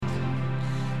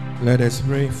Let us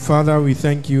pray. Father, we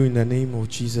thank you in the name of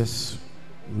Jesus.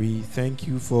 We thank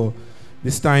you for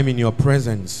this time in your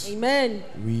presence. Amen.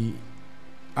 We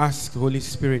ask, Holy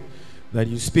Spirit, that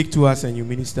you speak to us and you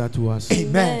minister to us.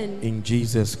 Amen. In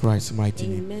Jesus Christ's mighty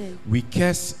Amen. name. We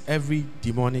curse every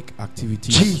demonic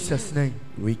activity. Jesus' name.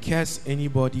 We curse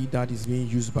anybody that is being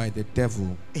used by the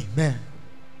devil. Amen.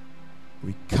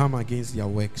 We come against their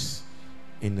works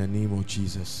in the name of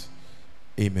Jesus.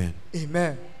 Amen.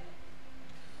 Amen.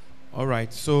 All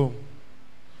right, so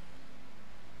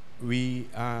we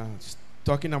are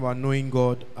talking about knowing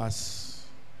God as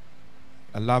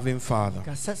a loving Father,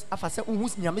 and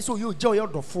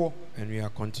we are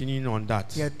continuing on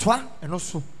that.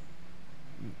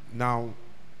 Now,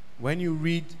 when you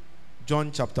read John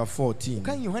chapter 14,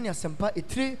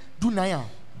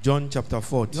 John chapter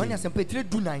 14,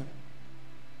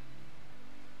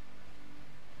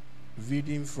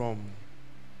 reading from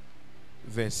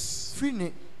verse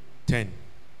 10.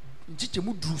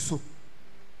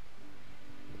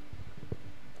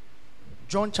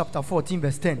 John chapter 14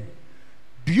 verse 10.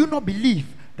 Do you not believe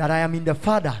that I am in the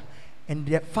Father and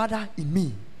the Father in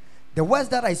me? The words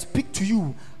that I speak to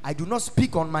you, I do not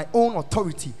speak on my own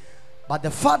authority, but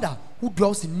the Father who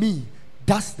dwells in me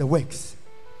does the works.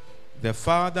 The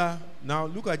Father, now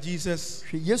look at Jesus.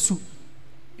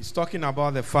 He's talking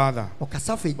about the Father.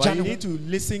 But you need to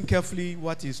listen carefully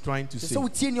what he's trying to say. I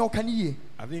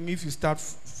think if you start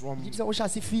from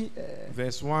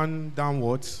verse 1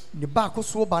 downwards, it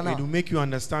will make you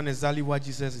understand exactly what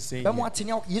Jesus is saying here.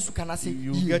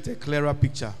 You get a clearer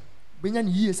picture.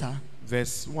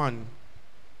 Verse 1,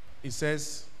 it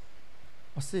says,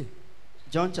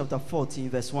 John chapter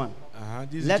 14 verse 1.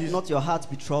 Let not your heart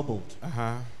be troubled.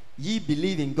 Ye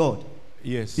believe in God.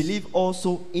 Yes. Believe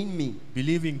also in me.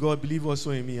 Believe in God, believe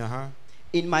also in me.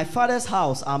 In my Father's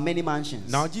house are many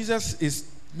mansions. Now Jesus is,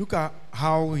 look at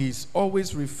how he's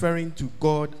always referring to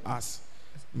God as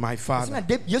my Father.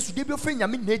 But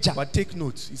take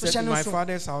note, he said, in my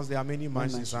Father's house there are many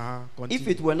mansions. If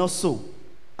it were not so,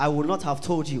 I would not have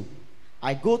told you.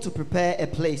 I go to prepare a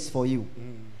place for you.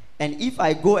 And if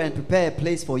I go and prepare a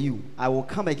place for you, I will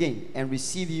come again and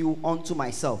receive you unto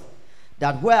myself,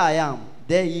 that where I am,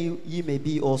 there ye may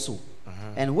be also.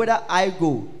 And whither I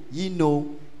go, ye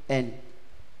know, and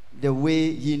the way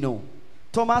ye know.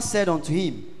 Thomas said unto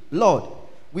him, Lord,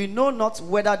 we know not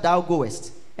whither thou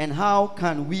goest, and how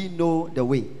can we know the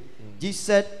way?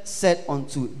 Jesus said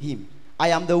unto him, I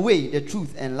am the way, the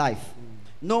truth, and life.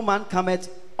 No man cometh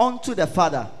unto the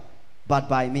Father but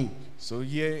by me. So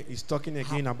here he's talking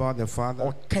again about the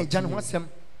Father.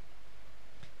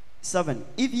 7.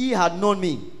 If ye had known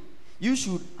me, you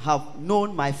should have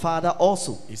known my Father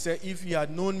also. He said, if you had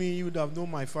known me, you would have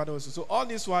known my Father also. So all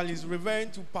this while he's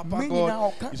referring to Papa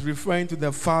God, he's referring to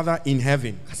the Father in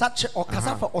heaven.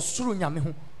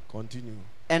 Continue.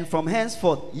 And from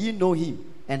henceforth ye know him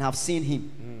and have seen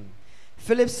him.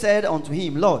 Philip said unto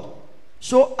him, Lord,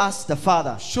 show us the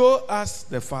Father. Show us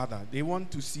the Father. They want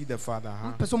to see the Father.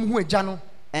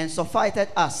 And sufficed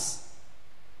us.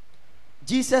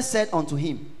 Jesus said unto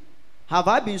him, have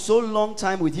I been so long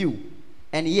time with you,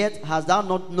 and yet hast thou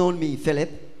not known me, Philip?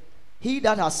 He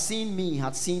that has seen me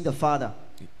hath seen the Father.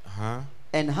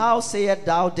 And how sayest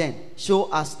thou then, show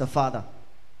us the Father?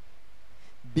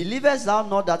 Believest thou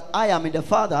not that I am in the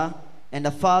Father, and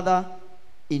the Father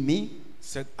in me?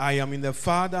 Said, I am in the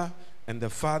Father, and the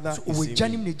Father is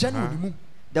in me.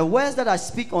 The words that I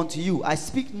speak unto you, I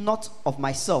speak not of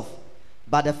myself,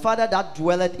 but the Father that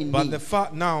dwelleth in me.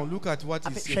 Now look at what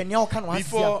he said.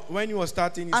 Before, when you were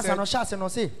starting, he said,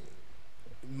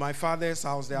 my Father's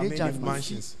house there are many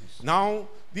mansions. Now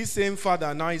this same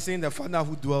Father, now he's saying the Father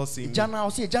who dwells in me.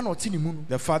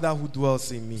 The Father who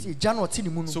dwells in me.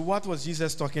 So what was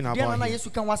Jesus talking about here?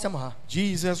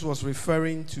 Jesus was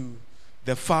referring to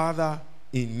the Father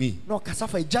in me.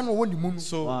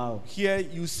 So here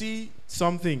you see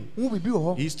something.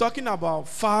 He's talking about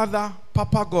Father,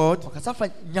 Papa God,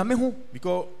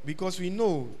 because we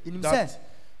know that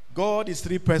God is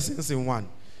three persons in one.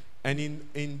 And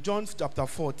in John chapter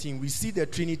 14, we see the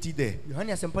Trinity there. He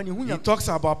talks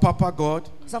about Papa God,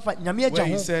 where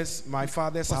he says, my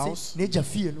Father's house.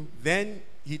 Then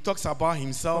he talks about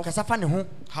himself,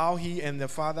 how he and the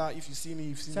Father, if you see me,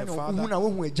 you've seen the Father,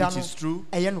 which is true.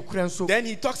 Then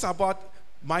he talks about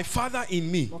my Father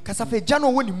in me. Who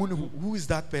is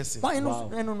that person? Wow.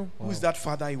 Who is that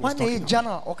Father he was talking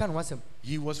about?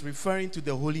 He was referring to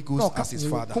the Holy Ghost as his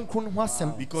Father.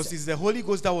 Because it's the Holy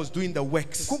Ghost that was doing the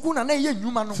works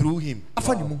through him.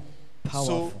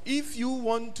 Powerful. So if you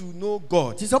want to know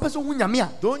God,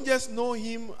 don't just know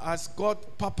him as God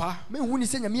Papa,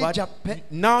 but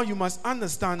now you must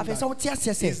understand that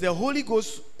it's the Holy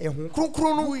Ghost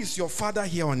who is your Father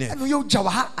here on earth.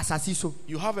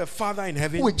 You have a Father in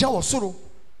heaven.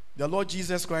 The Lord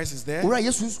Jesus Christ is there,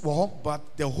 but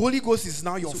the Holy Ghost is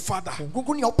now your Father,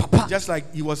 just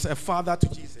like he was a father to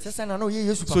Jesus.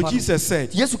 So Jesus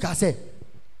said,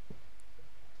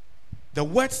 the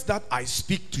words that I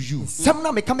speak to you,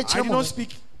 I do not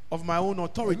speak of my own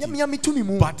authority,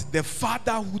 but the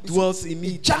Father who dwells in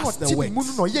me does the words.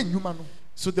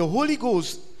 So the Holy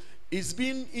Ghost is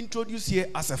being introduced here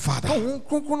as a Father.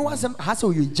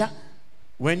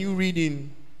 When you read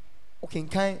in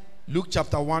Luke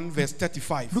chapter 1 verse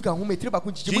 35,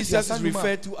 Jesus is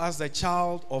referred to as the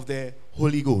child of the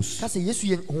Holy Ghost. So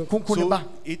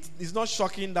it is not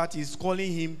shocking that he's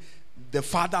calling him the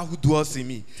Father who dwells in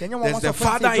me. There's the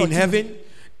Father in heaven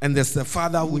and there's the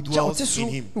Father who dwells in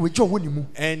him.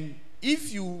 And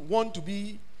if you want to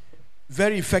be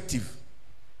very effective,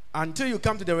 until you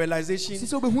come to the realization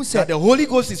that the Holy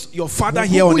Ghost is your Father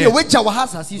here on earth,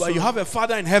 but you have a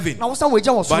Father in heaven, but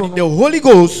the Holy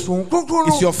Ghost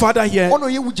is your Father here on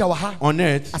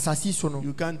earth,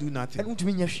 you can't do nothing.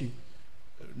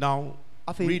 Now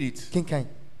read it.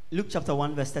 Luke chapter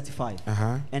 1 verse 35.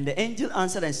 And the angel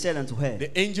answered and said unto her.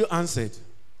 The angel answered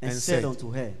and said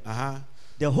unto her,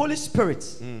 the Holy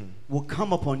Spirit will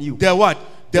come upon you. The what?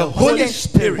 The Holy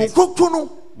Spirit will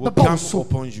come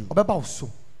upon you.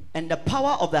 And the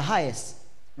power of the highest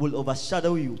will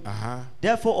overshadow you.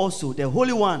 Therefore also the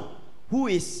Holy One who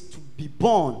is to be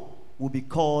born will be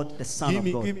called the Son of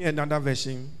God. Give me another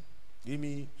version. Give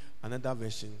me another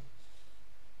version.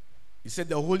 He said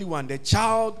the Holy One, the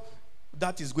child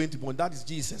that is going to be born, that is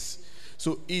Jesus.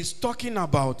 So he's talking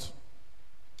about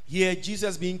here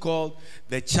Jesus being called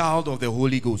the child of the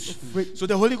Holy Ghost. So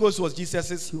the Holy Ghost was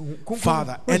Jesus'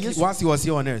 father, and once he was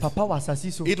here on earth,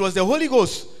 it was the Holy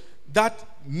Ghost that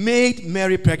made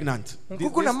Mary pregnant.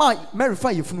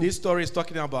 This story is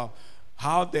talking about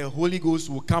how the Holy Ghost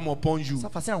will come upon you.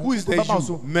 Who is the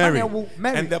you? Mary.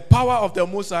 And the power of the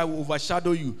Most High will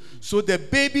overshadow you. So the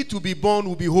baby to be born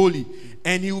will be holy,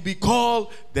 and he will be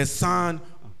called the Son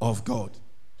of God.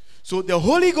 So the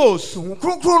Holy Ghost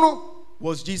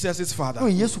was Jesus' father.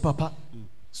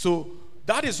 So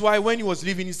that is why when he was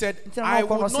leaving, he said, I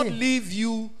will not leave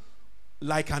you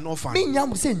like an orphan.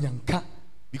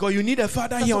 Because you need a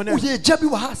father here on earth.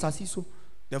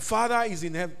 The Father is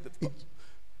in heaven.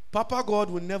 Papa God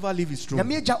will never leave his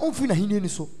throne.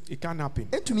 It can't happen.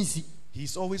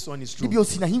 He's always on his throne.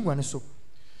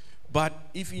 But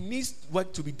if he needs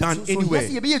work to be done anywhere,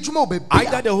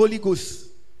 either the Holy Ghost,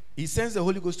 he sends the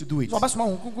Holy Ghost to do it.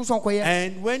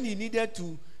 And when he needed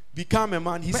to become a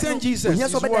man, he sent Jesus,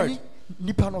 his word.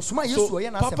 So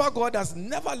Papa God has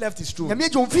never left his throne.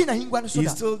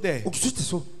 He's still there.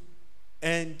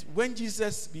 And when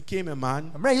Jesus became a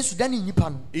man,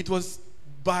 it was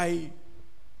by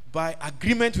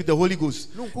agreement with the Holy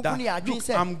Ghost that, look,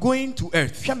 I'm going to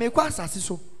earth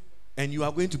and you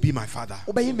are going to be my father.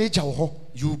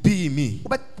 You will be in me.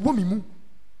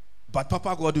 But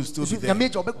Papa God will still be there.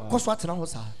 Wow.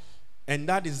 And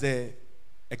that is the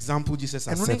example Jesus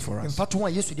has set for us.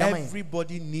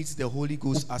 Everybody needs the Holy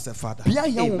Ghost as a father.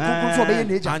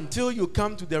 Amen. Until you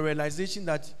come to the realization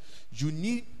that you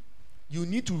need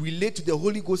to relate to the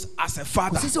Holy Ghost as a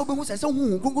father,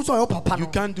 you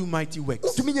can't do mighty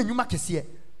works.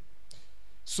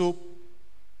 So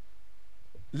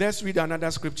let's read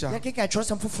another scripture.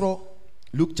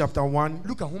 Luke chapter 1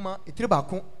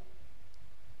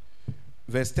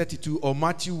 verse 32, or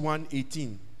Matthew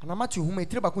 1:18.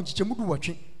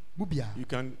 You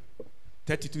can.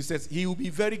 32 says, he will be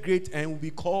very great and will be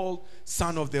called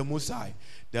Son of the Most High.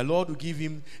 The Lord will give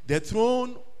him the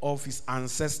throne of his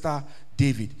ancestor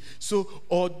David. So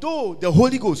although the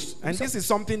Holy Ghost, and this is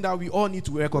something that we all need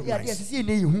to recognize,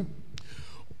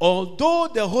 although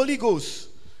the Holy Ghost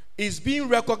is being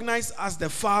recognized as the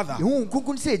Father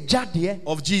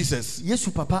of Jesus,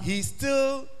 he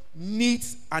still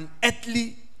needs an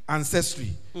earthly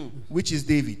ancestry, which is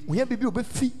David.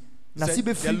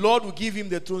 The Lord will give him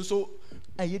the throne. So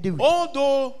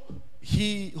although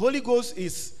Holy Ghost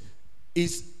is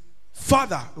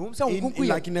Father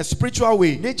in a spiritual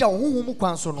way,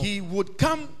 he would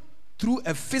come through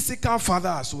a physical father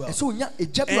as well. And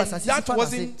that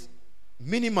wasn't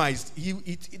minimized.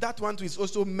 That one is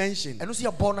also mentioned.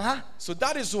 So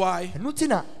that is why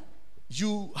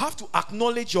you have to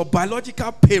acknowledge your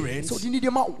biological parents,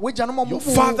 your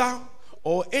father,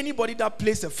 or anybody that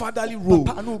plays a fatherly role,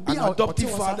 an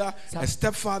adoptive father, a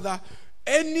stepfather.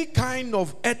 any kind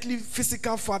of earthly,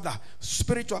 physical father,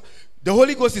 spiritual. The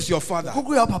Holy Ghost is your father,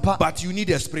 but you need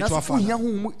a spiritual father.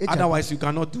 Otherwise, you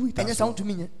cannot do it.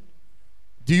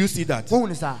 Do you see that?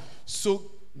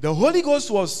 So the Holy Ghost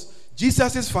was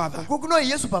Jesus' father,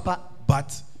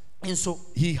 but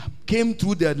he came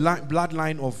through the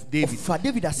bloodline of David.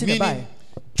 Meaning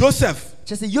Joseph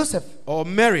or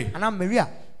Mary.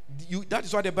 That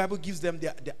is why the Bible gives them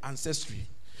their ancestry.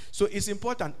 So it's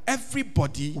important.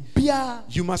 Everybody,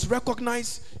 you must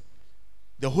recognize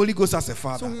the Holy Ghost as a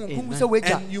father.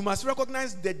 And you must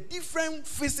recognize the different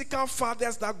physical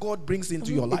fathers that God brings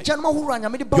into your life.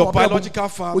 Your biological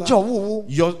father,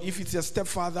 if it's a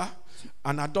stepfather,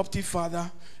 an adoptive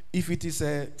father, if it is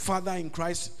a father in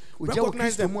Christ,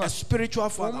 recognize them as spiritual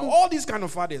father. All these kind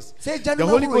of fathers. The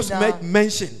Holy Ghost made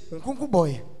mention.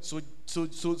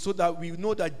 So that we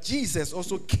know that Jesus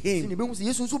also came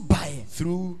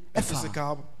through a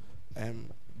physical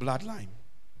bloodline.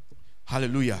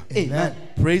 Hallelujah. Amen.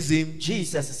 Praise him.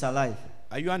 Jesus is alive.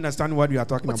 Are you understanding what we are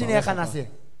talking about?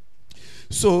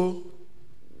 So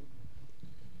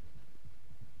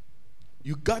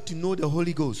you got to know the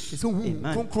Holy Ghost.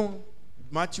 Amen.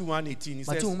 Matthew 1:18, he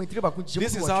says,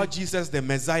 this is how Jesus the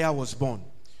Messiah was born.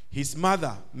 His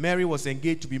mother, Mary, was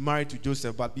engaged to be married to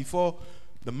Joseph, but before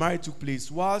the marriage took place,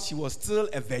 while she was still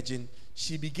a virgin,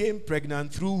 she became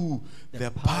pregnant through who? The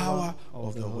power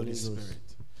of the Holy Spirit.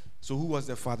 So who was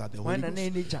the father? The Holy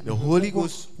Ghost. The Holy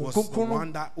Ghost was the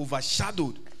one that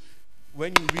overshadowed.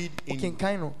 When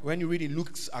you read in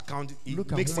Luke's account,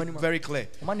 it makes it very clear.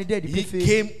 He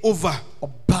came over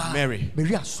Mary,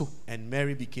 and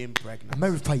Mary became pregnant.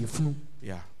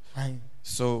 Yeah.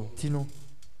 So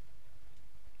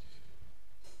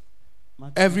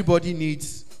everybody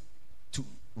needs to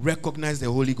recognize the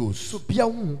Holy Ghost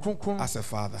as a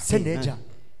father. Amen.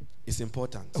 It's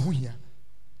important.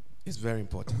 It's very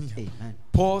important. Amen.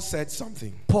 Paul said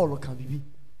something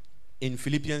in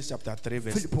Philippians chapter 3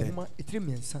 verse 10.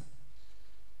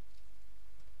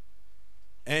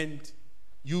 And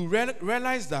you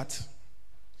realize that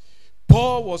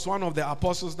Paul was one of the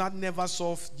apostles that never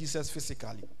saw Jesus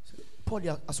physically. But he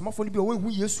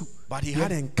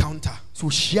had an encounter.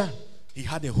 He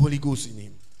had the Holy Ghost in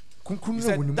him. He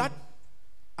said that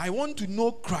I want to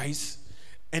know Christ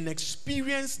and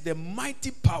experience the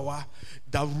mighty power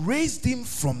that raised him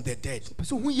from the dead.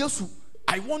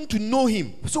 I want to know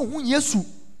him.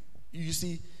 You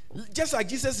see, just like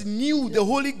Jesus knew the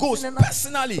Holy Ghost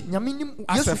personally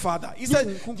as a father. He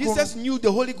said Jesus knew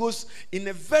the Holy Ghost in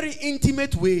a very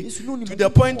intimate way, to the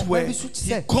point where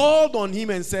he called on him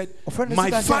and said,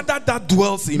 my Father that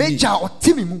dwells in me.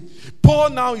 Paul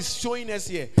now is showing us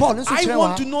here, I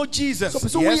want to know Jesus,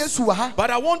 yes, but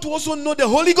I want to also know the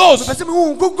Holy Ghost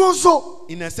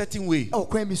in a certain way. I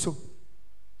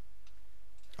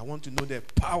want to know the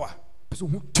power.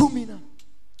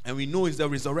 And we know it's the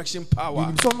resurrection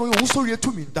power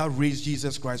that raised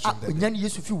Jesus Christ from the dead.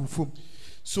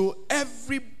 So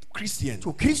every Christian,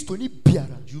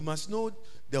 you must know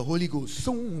the Holy Ghost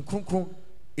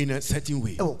in a certain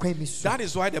way. That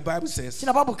is why the Bible says,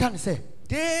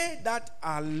 they that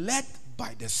are led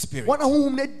by the Spirit,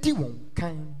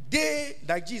 they,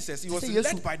 like Jesus, he was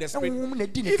led by the Spirit.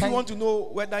 If you want to know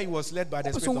whether he was led by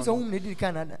the Spirit or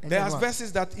not, there are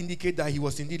verses that indicate that he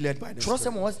was indeed led by the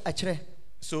Spirit.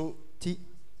 So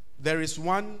there is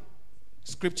one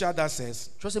scripture that says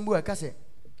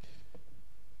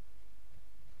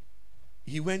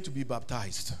he went to be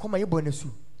baptized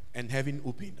and heaven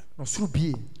opened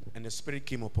and the Spirit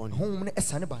came upon him.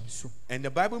 And the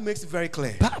Bible makes it very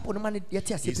clear.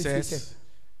 He says,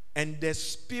 and the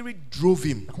Spirit drove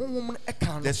him.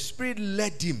 The Spirit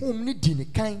led him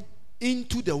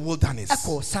into the wilderness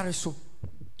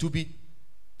to be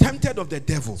tempted of the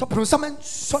devil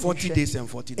 40 days and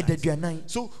 40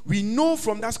 nights. So we know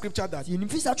from that scripture that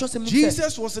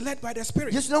Jesus was led by the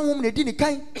Spirit.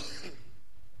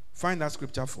 Find that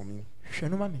scripture for me.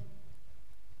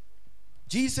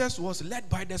 Jesus was led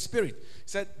by the Spirit.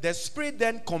 Said the Spirit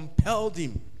then compelled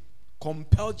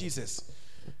Jesus.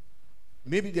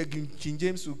 Maybe the King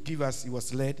James will give us, he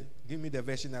was led. Give me the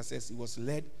version that says he was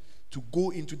led to go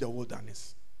into the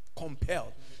wilderness.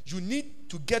 Compelled. You need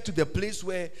to get to the place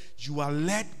where you are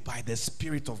led by the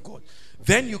Spirit of God.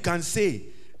 Then you can say,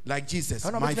 like Jesus,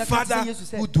 my Father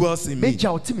who dwells in me.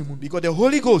 Because the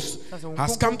Holy Ghost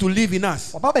has come to live in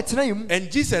us.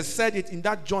 And Jesus said it in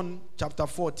that John chapter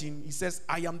 14. He says,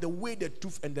 I am the way, the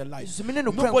truth, and the life.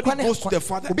 Nobody goes to the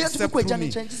Father except through me.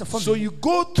 So you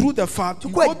go through the Father,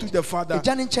 you go to the Father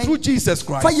through Jesus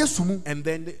Christ. And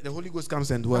then the Holy Ghost comes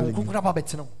and dwells in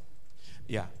you.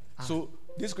 Yeah. So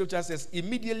This scripture says,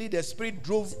 immediately the Spirit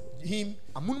drove him.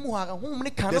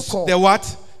 The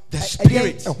what? The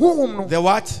Spirit. The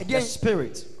what? The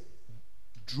Spirit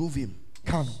drove him.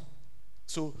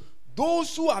 So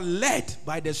those who are led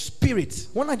by the Spirit,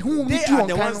 they are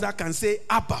the ones that can say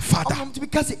Abba Father.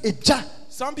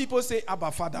 Some people say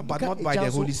Abba Father, but not by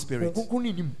the Holy Spirit.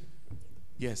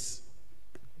 Yes.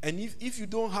 And if you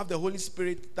don't have the Holy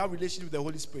Spirit, that relationship with the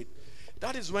Holy Spirit,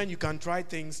 that is when you can try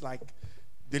things like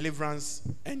deliverance,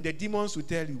 and the demons will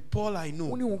tell you, Paul, I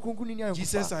know.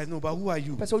 Jesus, I know, but who are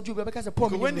you? Because when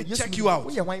they check you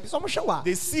out,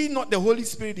 they see not the Holy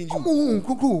Spirit in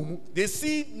you. They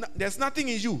see there's nothing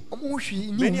in you.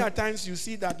 Many a times you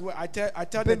see that I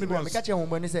tell the demons,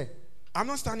 I'm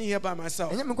not standing here by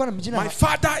myself. My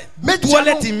Father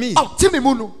dwelleth in me.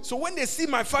 So when they see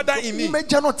my Father in me,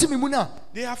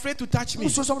 they are afraid to touch me.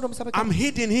 I'm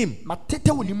hidden him.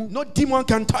 No demon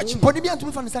can touch me.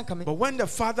 But when the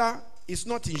Father is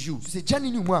not in you,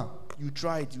 you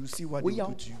try it, you see what they will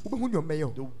do to you.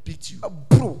 They'll beat you.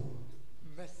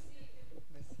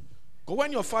 But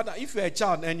when your father, if you're a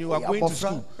child and you are going to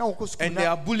school and there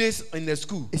are bullies in the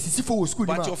school,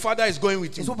 but your father is going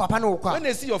with you, when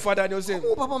they see your father, they'll say,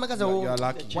 you are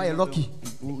lucky. Why are you lucky?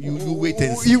 You wait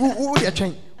and see.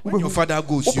 When your father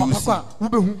goes, you will see.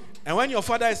 And when your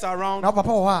father is around,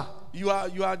 you are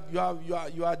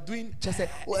doing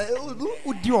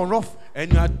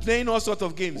and you are playing all sorts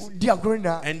of games, and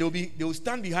they will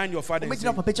stand behind your father and say,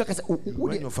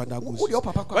 when your father goes, when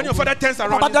your father turns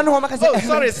around, oh,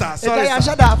 sorry sir, I'm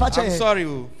sorry.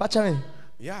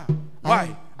 Yeah.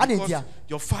 Why? Because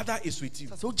your father is with you.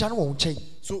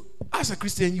 So as a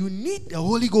Christian, you need the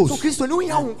Holy Ghost,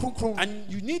 and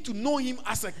you need to know him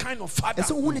as a kind of father,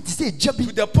 to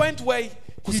the point where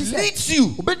he leads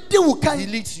you. He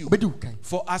leads you.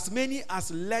 For as many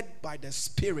as led by the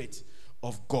Spirit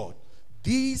of God,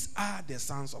 these are the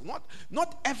sons of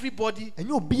not everybody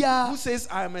who says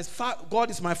I am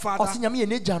God is my father.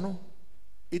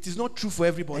 It is not true for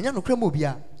everybody.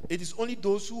 It is only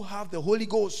those who have the Holy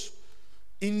Ghost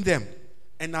in them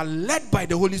and are led by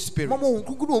the Holy Spirit.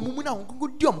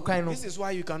 This is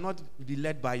why you cannot be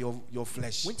led by your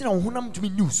flesh. You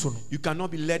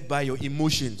cannot be led by your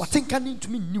emotions.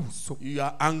 You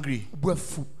are angry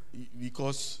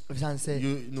because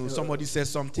somebody says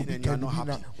something and you are not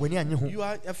happy. You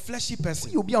are a fleshy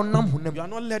person. You are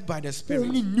not led by the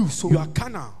Spirit. You are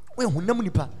carnal.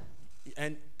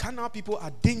 And carnal people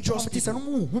are dangerous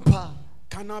people.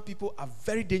 Carnal people are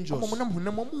very dangerous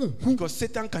because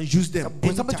Satan can use them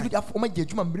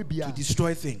to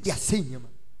destroy things.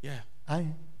 Yeah.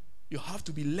 You have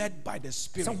to be led by the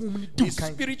Spirit. The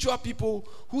spiritual people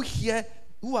who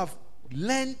have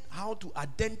learned how to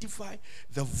identify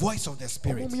the voice of the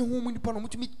Spirit.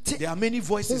 There are many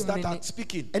voices that are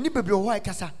speaking.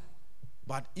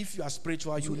 But if you are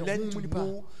spiritual, you learn to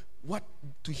know what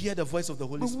to hear the voice of the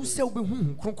Holy Spirit.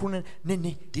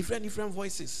 Different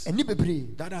voices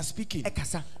that are speaking.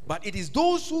 But it is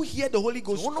those who hear the Holy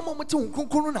Ghost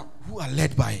who are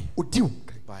led by him.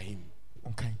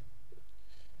 Okay.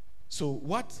 So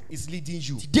what is leading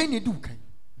you?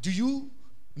 Do you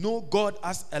know God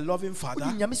as a loving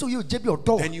Father?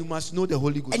 Then you must know the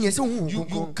Holy Ghost.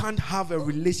 You can't have a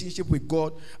relationship with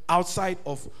God outside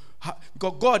of,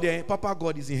 because God, Papa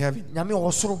God is in heaven.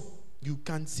 You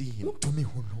can't see him.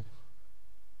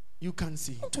 You can't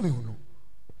see him.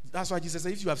 That's why Jesus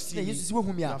said, if you have seen him,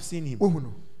 you have seen him.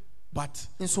 But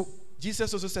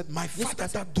Jesus also said, my Father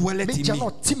that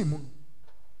dwelleth in me,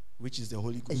 which is the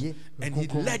Holy Ghost. And he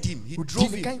led him. He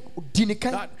drove him.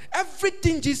 That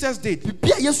everything Jesus did,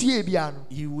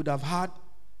 he would have heard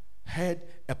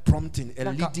a prompting,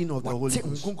 a leading of the Holy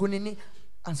Ghost.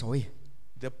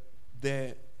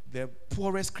 The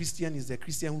poorest Christian is the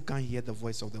Christian who can't hear the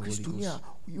voice of the Holy Ghost.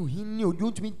 You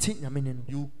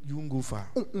won't go far.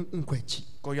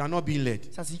 Because you are not being led.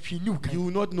 You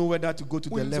will not know whether to go to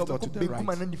the left or to the right.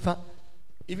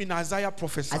 Even Isaiah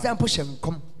prophesied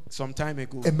some time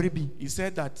ago. He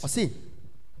said that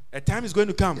a time is going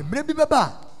to come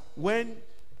when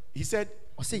he said,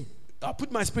 I'll put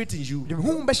my spirit in you,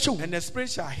 and the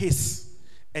spirit shall hiss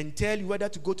and tell you whether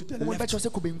to go to the left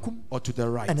or to the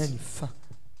right.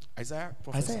 Isaiah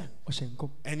prophesied.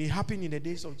 And it happened in the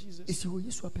days of Jesus.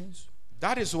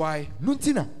 That is why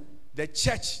the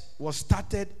church was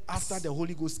started after the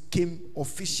Holy Ghost came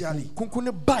officially on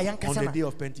the day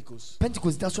of Pentecost. You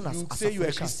say you are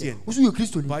a Christian,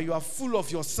 but you are full of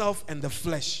yourself and the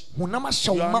flesh. You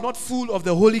are not full of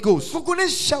the Holy Ghost.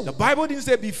 The Bible didn't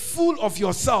say be full of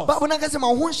yourself.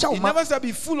 It never said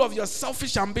be full of your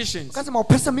selfish ambitions. It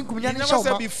never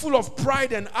said be full of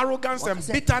pride and arrogance and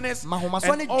bitterness and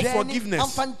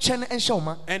unforgiveness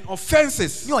and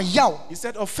offenses. He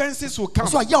said offenses will come.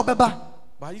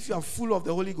 But if you are full of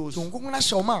the Holy Ghost,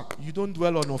 you don't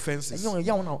dwell on offenses.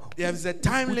 There is a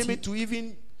time limit to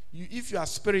even, if you are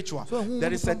spiritual,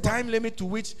 there is a time limit to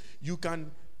which you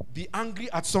can be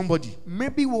angry at somebody.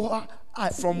 Maybe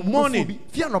from morning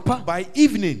by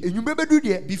evening,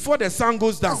 before the sun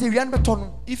goes down.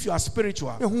 If you are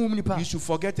spiritual, you should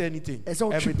forget anything,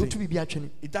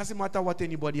 everything. It doesn't matter what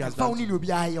anybody has done to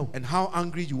you and how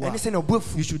angry you are.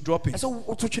 You should drop it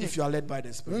if you are led by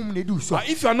the Spirit. But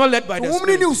if you are not led by the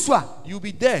Spirit, you'll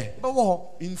be there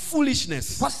in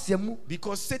foolishness,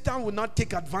 because Satan will not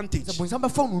take advantage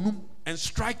and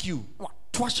strike you.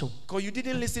 Because you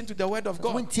didn't listen to the word of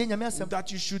God,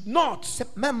 that you should not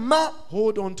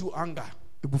hold on to anger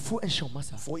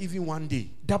for even one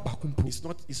day. It's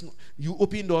not. You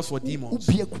open doors for demons.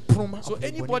 So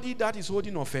anybody that is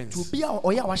holding offense,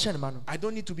 I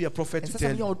don't need to be a prophet to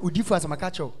tell you.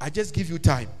 I just give you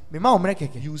time.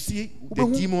 You see the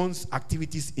demons'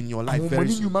 activities in your life very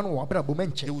soon.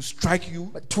 They will strike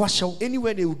you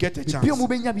anywhere they will get a chance,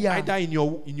 either in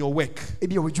your work,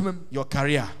 your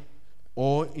career,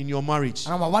 or in your marriage,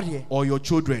 or your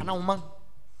children,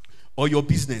 or your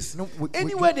business.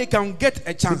 Anywhere they can get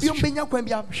a chance, they'll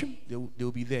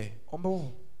be there.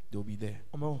 They'll be there.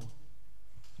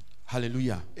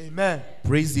 Hallelujah. Amen.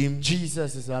 Praise Him.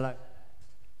 Jesus is alive.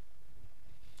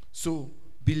 So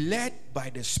be led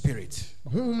by the Spirit,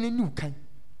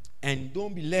 and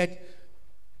don't be led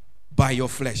by your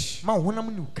flesh.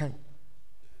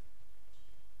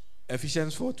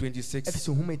 Ephesians 4:26.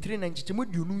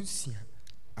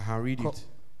 Read it.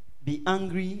 Be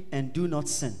angry and do not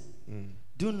sin.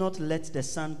 Do not let the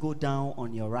sun go down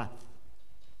on your wrath.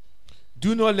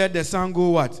 Do not let the sun go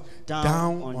what?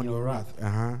 Down on your wrath.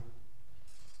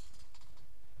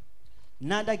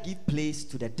 Neither give place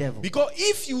to the devil. Because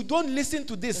if you don't listen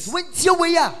to this,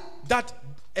 that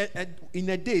in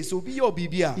a day, so be your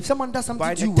BBR. If someone does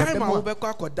something to you, by the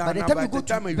time you go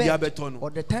to bed, or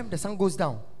the time the sun goes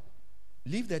down,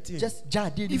 leave the thing.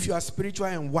 If you are spiritual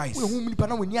and wise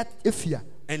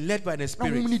and led by the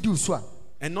Spirit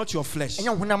and not your flesh,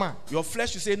 your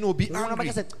flesh should say no, be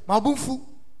angry,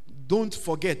 don't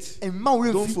forget,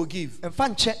 don't forgive.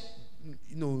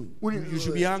 You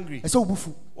should be angry.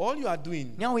 All you are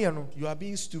doing, you are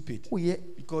being stupid,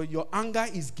 because your anger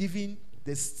is giving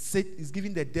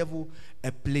the devil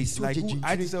a place. Like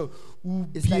I say,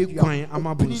 it's like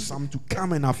to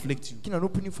come and afflict you.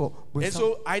 And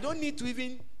so I don't need to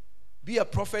even be a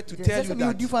prophet to tell you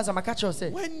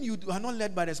that when you are not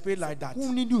led by the Spirit like that,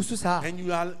 and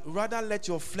you are rather let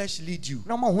your flesh lead you,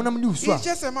 it's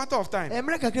just a matter of time.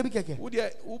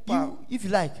 If you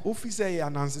like,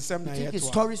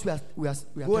 stories we are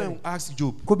go and ask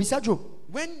Job.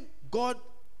 When God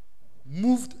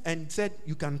moved and said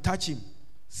you can touch him,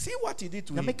 see what he did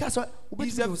to him.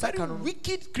 He's a very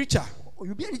wicked creature.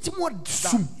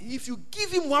 If you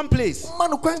give him one place,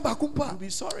 you'll be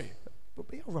sorry.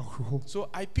 So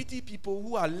I pity people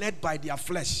who are led by their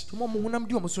flesh,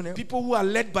 people who are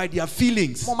led by their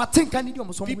feelings,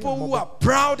 people who are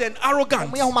proud and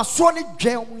arrogant.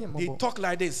 They talk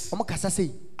like this: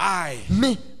 I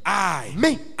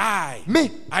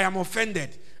am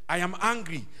offended, I am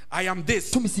angry, I am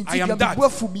this, I am that.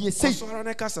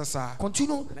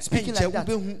 Continue speaking like that.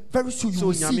 Very soon you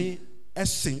will see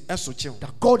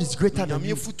that God is greater than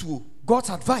you. God's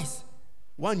advice.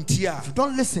 If you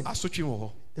don't listen,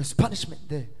 there's punishment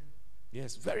there.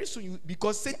 Yes, very soon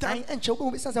because Satan,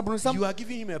 you are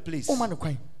giving him a place.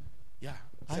 Yeah.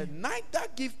 Said, neither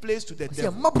give place to the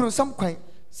devil.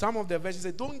 Some of the versions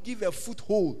say, don't give a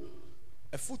foothold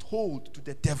to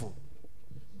the devil.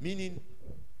 Meaning,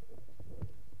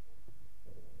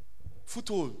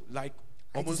 foothold, like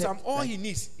all he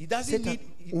needs, he doesn't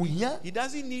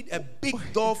need a big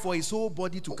door for his whole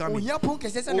body to come in. Just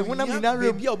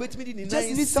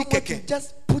need someone to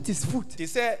just put his foot. They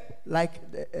say like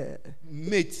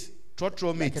mate,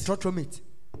 trotro mate. Like a trotro mate.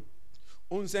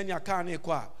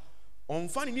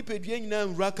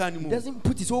 He doesn't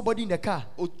put his whole body in the car.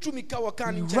 He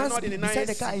runs beside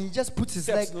the car and he just puts his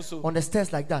leg on the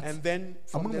stairs like that. And then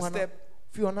from the step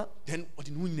then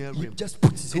he just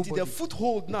puts his whole the body.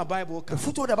 foothold now Bible The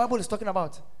foothold the Bible is talking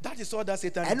about. that is all that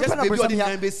Satan And just look at maybe the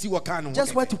all person the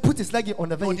Just where to put his leg on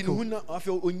the vehicle. when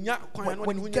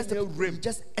When he gets the, he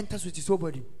just enters with his whole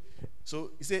body.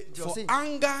 so he said, You're for saying-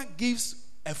 anger gives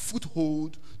a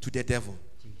foothold to the devil.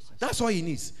 That's all he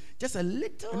needs. Just a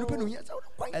little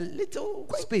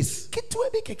space.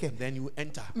 And then you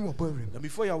enter. And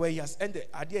before you're aware, he has ended.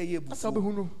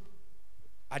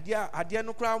 Adia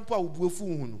no crown power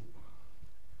bufu.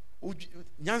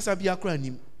 Nyansa bi akra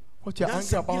nim. What you're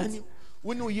angry about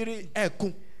When you hear it,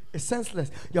 is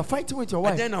senseless. You're fighting with your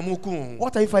wife. then I'm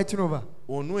What are you fighting over?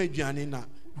 or no aduane na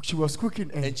She was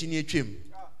cooking and enchini atwam.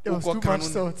 there was too much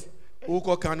salt.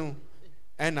 Woko kanu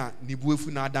ena ni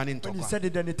buefu na adane When you ntokwa. said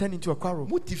it, then it turned into a quarrel.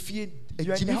 Motifie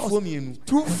You are in the jimi house. fo mienu.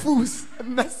 Two fools.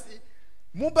 Messy.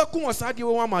 Mobɛko wɔ saa deɛ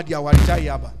wɔn ama deɛ awaregya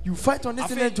yɛ aba. You fight on this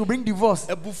Afe- internet to bring divorce.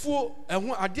 Ebufuo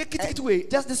ɛho adeɛ ketekete wei.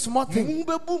 Just this small thing. Mu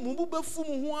bɛbu mu bɛfu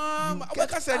mu ho a. You Wobɛka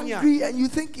get sɛ ni a. angry and you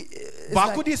think it's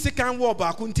Baako like, de sekan wɔ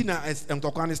baako nti na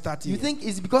ntɔkwa ne start you yɛ. think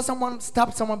it's because someone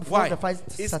stabbed someone before Why? the fight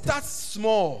It started. starts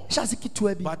small, Shasi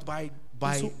kitu ebi. but by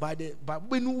So-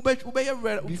 when you by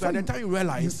the time you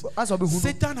realize As I be who know.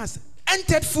 Satan has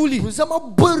entered fully.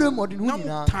 Kusema bore mo di Now huni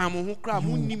na. time ho kra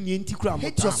mu nim ne nti kra mo.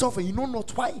 Hate yourself and you know not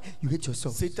why you hate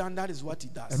yourself. Satan, that is what he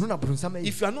does. Enu na brunsama.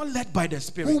 If you are not led by the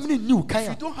Spirit, Who many new if you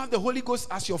kaya? don't have the Holy Ghost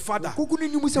as your father, Kuku ni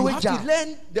nyumu se you have to weja.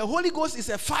 learn the Holy Ghost is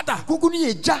a father Kuku ni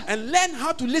eja. and learn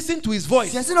how to listen to his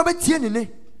voice. Siasi na betie ni ne.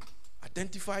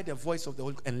 Identify the voice of the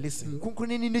Holy and listen. Kuku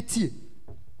ni ne tie.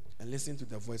 And listen to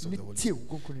the voice of Ne the Holy tie Spirit.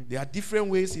 kuku ni. There are different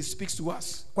ways he speaks to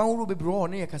us, Kwa uru bebre o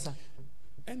ne kasa.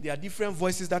 and there are different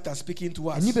voices that are speaking to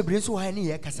us. Ani bebre so ha ne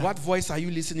ye kasa. What voice are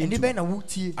you listening Ani to? be na wo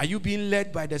tie. Are you being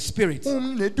led by the Spirit,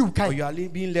 Ne du or kai. you are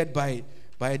being led by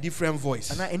a different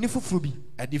voice? Ana eni fufuru bi.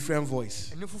 A different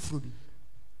voice. Eni fufuru bi.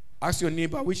 Ask your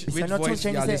neighbor which Bisa na voice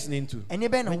you are say, listening to. Ani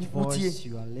be na Which wo voice tie.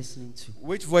 you are listening to?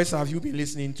 Which voice have you been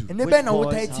listening to? Ani Which be na wo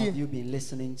voice tai have tie. you been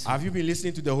listening to? Have you been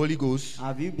listening to the Holy Ghost,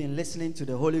 Have you been listening to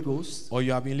the Holy Ghost? or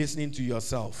you have been listening to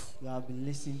yourself, You have been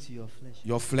listening to your flesh.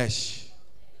 your flesh?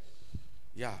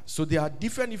 Yeah. So there are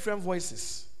different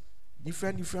voices,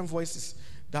 different voices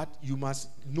that you must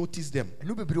notice them.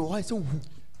 Enu bebre o ha se hu.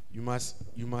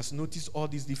 You must notice all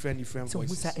these different Se hu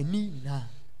voices. sa eni na.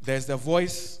 There's the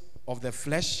voice of the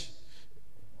flesh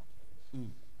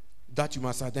that you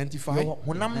must identify. Yo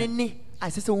honam ne ne. Ai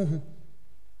se se hu.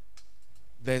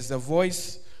 There's the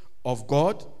voice of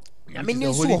God, which Nyame is ne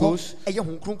the so Holy ho. Ghost. Eye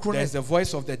hu kronkron There's ne. the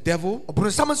voice of the devil.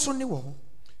 Brunsama so ne wo ho.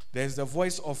 There's the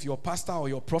voice of your pastor or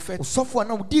your prophet. Osofo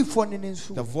na odi fo ne ne The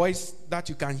nso. voice that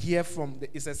you can hear from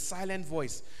it's a silent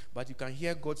voice, but you can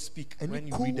hear God speak when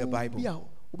you read the Bible.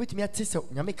 Obetimi ate se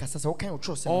nyame kasa se wo kan o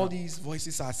tro se. All these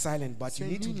voices are silent, but you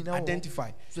need to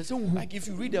identify. Se se hu. Like if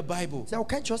you read the Bible, Se wo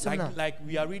kan tro se na. like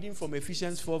we are reading from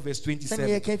Ephesians 4 verse Se ne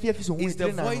 27. kan fi afi so hu It's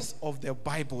the na. voice of the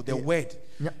Bible, the word,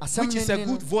 Asam which is a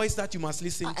good voice that you must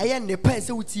listen to. Eye ne pa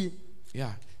se wutie.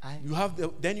 Yeah. Aye.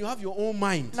 Then you have your own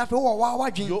mind. Na fe wo wa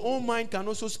wadwen. Your own mind can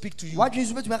also speak to you. Wadwen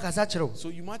so betumi akasa kire wo.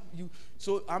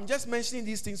 So I'm just mentioning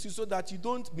these things to you so that you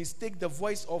don't mistake the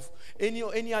voice of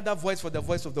any other voice for the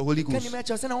voice of the Holy Kan Ghost. ni me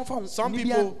che se na wo fa. Some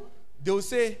people they will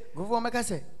say, go for make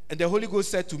say. and the Holy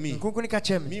Ghost said to me. Nkonkoni ka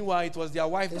che me. Meanwhile, it was their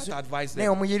wife that advised Na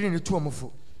them. omo yiri ne tu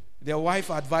omofo. Their wife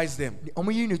advised them,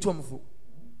 Omo yiri ne tu omofo.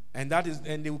 and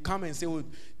they will come and say, "Oh,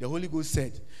 the Holy Ghost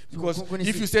said." Because Nkonkoni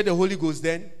if say- you say the Holy Ghost,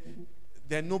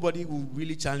 then nobody will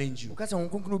really challenge you. O ka se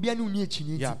nkonkoni obi anu ni echi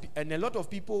ni. Yeah, and a lot of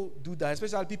people do that,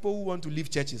 especially people who want to leave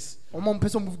churches. Omo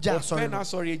mpeso mu ja sorry.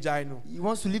 Sorry, Jai. He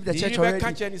wants to leave the He church even already.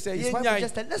 catch and he say, His "Yeah, wife yeah." will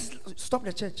just tell, let's stop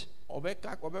the church.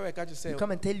 Say, He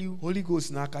come and tell you Holy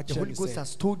Ghost na catch the Holy Ghost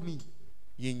has told me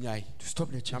to to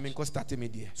stop the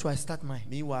church. So I start mine.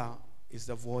 Meanwhile, it's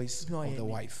the voice No, of the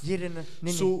wife. Yere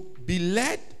ne. So be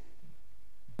led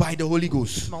by the Holy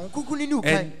Ghost. Ma nkonkoni ni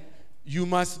And ukai. you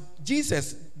must,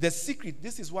 Jesus, the secret,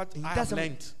 this is what I have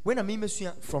learned When I mean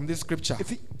mesua. from this scripture.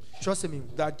 If trust me.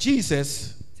 That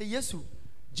Jesus, Say Yesu.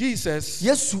 Jesus,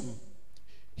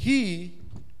 he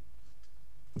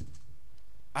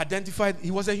identified,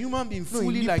 he was a human being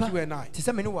fully like you and I.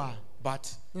 Tisa me no wa.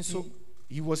 But So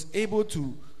he was able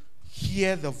to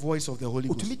hear the voice of the Holy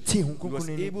Ghost. Otumi te He was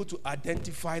nkonkoni ni. able to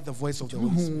identify the voice of the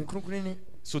Holy Spirit. Nkonkoni ni.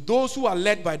 So those who are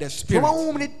led by the So Spirit, wa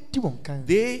wo me di won kan.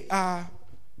 they are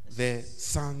the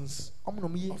sons Omo no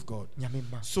me of God. nyame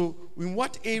ma. So in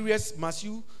what areas must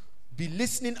you be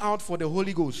listening out for the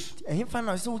Holy Ghost Ehin fa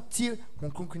na so tie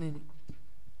nkonkoni ni.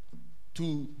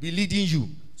 to be leading you?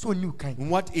 So new kind. In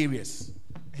what areas?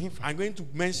 Ehin fa. I'm going to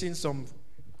mention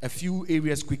a few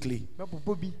areas quickly. Me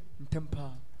bobo bi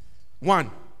ntempa. One,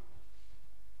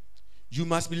 you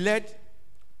must be led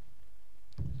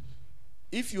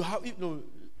if you have,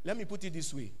 let me put it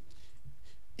this way.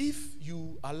 If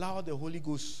you allow the Holy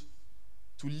Ghost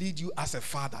to lead you as a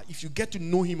father, if you get to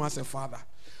know him as a father,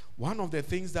 one of the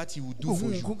things that he will do for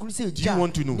you, do you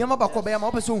want to know?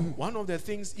 One of the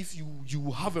things, if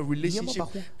you have a relationship,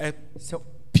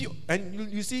 pure,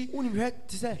 and you see,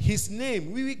 his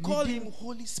name, we will call him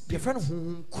Holy Spirit.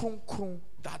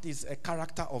 That is a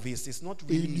character of his. It's not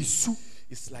really,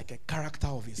 it's like a character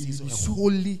of his. He's a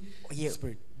Holy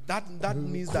Spirit. That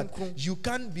means that you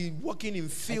can't be walking in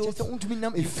filth, you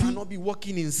cannot be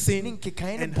walking in sin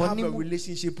and have a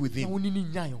relationship with him.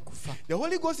 The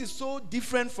Holy Ghost is so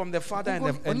different from the Father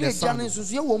and the Son.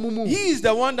 He is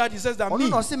the one that he says that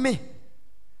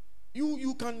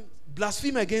you can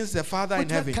blaspheme against the Father in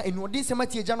heaven, he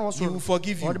will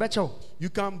forgive you. You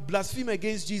can blaspheme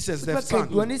against Jesus the Son,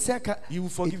 he will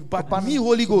forgive. But me,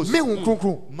 Holy Ghost,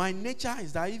 my nature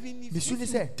is that even if you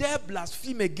dare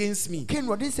blaspheme against me,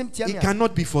 it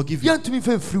cannot be forgiven.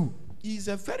 He is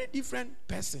a very different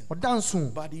person,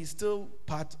 but he is still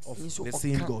part of the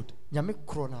same God.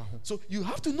 So you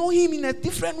have to know him in a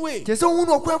different way. He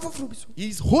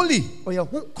is holy,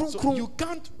 so you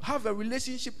can't have a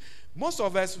relationship. Most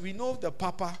of us, we know the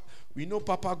Papa, we know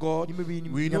Papa God,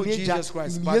 we know Jesus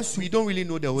Christ, but we don't really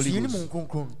know the Holy Ghost.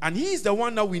 And he is the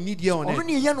one that we need here on earth.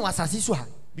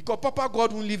 Because Papa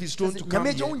God won't leave his throne to come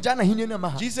here.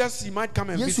 Jesus, he might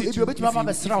come and visit you if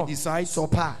he decides.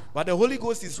 But the Holy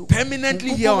Ghost is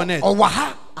permanently here on earth.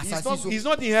 He's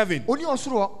not in heaven.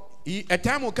 A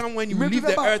time will come when you will leave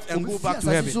the earth and go back to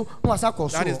heaven.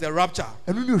 That is the rapture.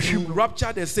 He will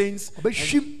rapture the saints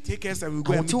and take us and we'll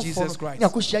go and meet Jesus Christ.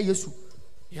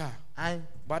 Yeah.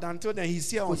 But until then,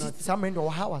 he's here on earth.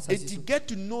 And to get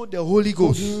to know the Holy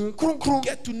Ghost,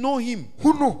 get to know him.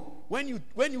 When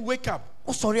you wake up,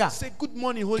 say good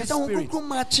morning, Holy Spirit.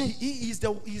 He is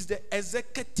the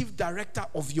executive director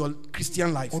of your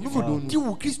Christian life. If you don't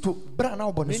know.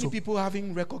 Many people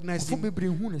haven't recognized him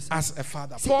as a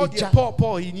father.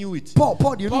 Paul, he knew it. Paul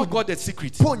got the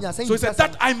secret. So he said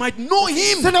that I might know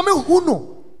him.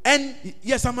 And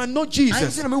yes, I might know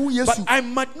Jesus, but I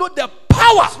might know the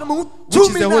power, which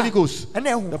is the Holy Ghost,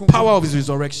 the power of his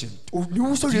resurrection. Do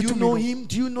you know him?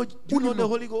 Do you know the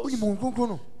Holy Ghost?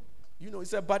 You know, he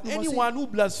said, but anyone who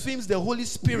blasphemes the Holy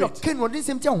Spirit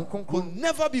will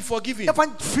never be forgiven.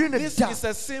 This is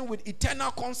a sin with eternal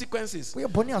consequences.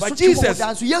 But Jesus,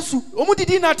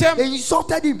 they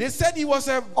insulted him. They said he was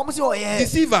a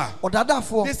deceiver.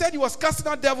 They said he was casting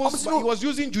out devils, but he was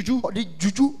using juju.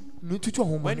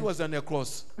 When he was on the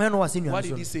cross, what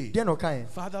did he say?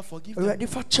 Father, forgive them,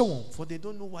 for they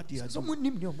don't know what they are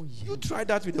doing. You try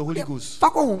that with the Holy Ghost.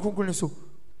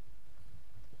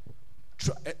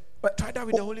 Try that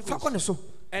with the Holy Ghost.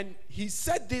 And he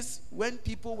said this when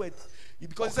people were,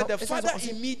 because he said the Father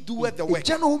in me doeth the work.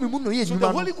 So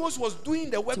the Holy Ghost was doing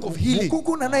the work of healing, of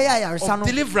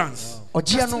deliverance,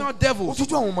 casting out devils.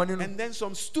 And then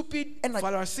some stupid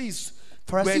Pharisees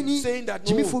were saying that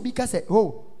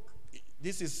no,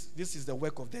 this is the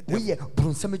work of the devil.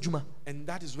 And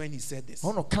that is when he said this.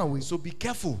 So be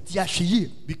careful,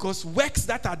 because works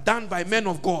that are done by men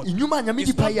of God is not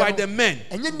by the men,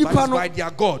 but it's by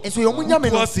their God who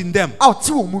dwells in them,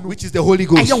 which is the Holy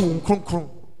Ghost.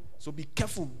 So be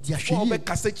careful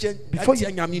before you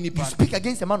speak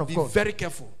against a man of God. Be very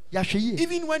careful.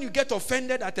 Even when you get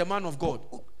offended at a man of God,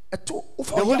 the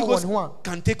Holy Ghost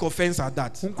can take offense at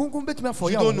that. You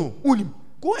don't know.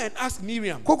 Go and ask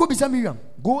Miriam.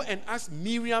 Go and ask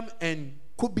Miriam and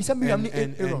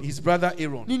his brother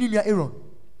Aaron.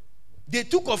 They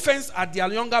took offense at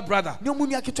their younger brother.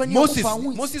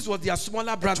 Moses was their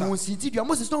smaller brother.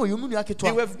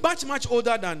 They were much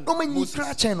older than Moses.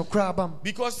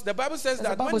 Because the Bible says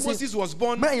that when Moses was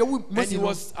born and he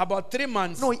was about 3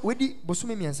 months,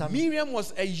 Miriam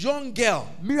was a young girl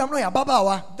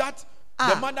that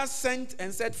the mother sent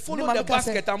and said, follow the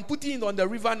basket. I'm putting it on the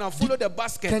river now. Follow the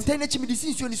basket.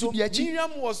 So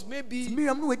Miriam was maybe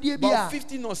about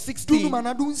 15 or 16.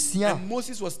 And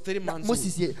Moses was 3 months old.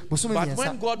 But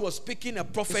when God was picking a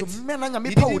prophet,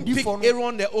 he didn't pick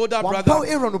Aaron, the older brother.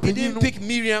 He didn't pick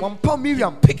Miriam. He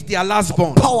picked their last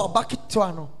born.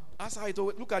 That's how it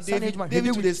always. Look at David.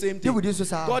 David did the same thing.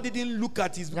 God didn't look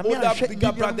at his older,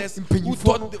 bigger brothers who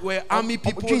thought they were army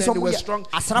people and they were strong. He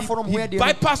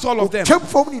bypassed all of them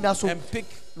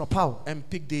and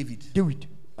picked David.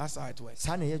 That's how it works.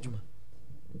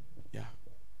 Yeah.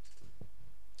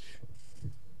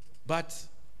 But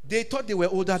they thought they were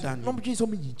older than him.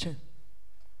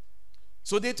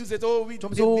 So they too said,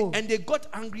 and they got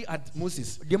angry at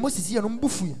Moses.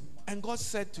 And God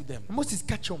said to them,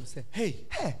 hey,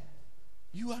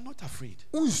 you are not afraid.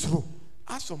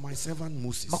 as for my servant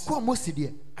Moses,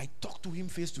 I talk to him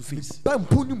face to face.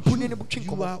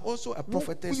 You are also a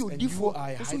prophetess and you are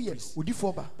a high priest.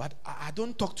 But I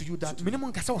don't talk to you that way.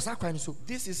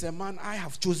 This is a man I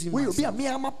have chosen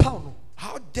myself.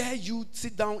 How dare you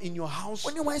sit down in your house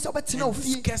and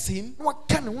discuss him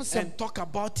and talk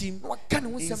about him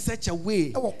in such a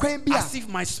way as if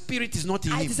my spirit is not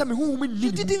in him.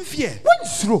 You didn't fear.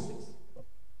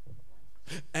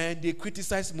 And they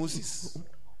criticized Moses,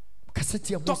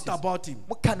 talked about him,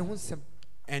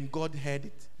 and God heard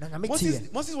it.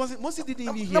 Moses didn't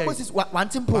even hear it,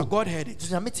 but God heard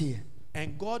it.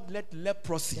 And God let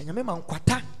leprosy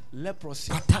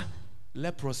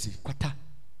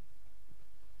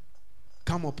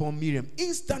come upon Miriam.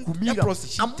 Instant leprosy.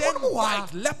 She turned white,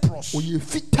 leprous.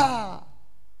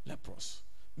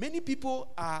 Many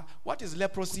people are. What is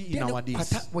leprosy in our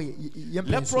days?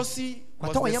 Leprosy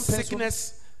was the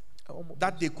sickness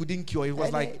that they couldn't cure. It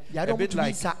was like a bit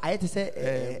like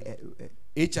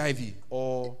HIV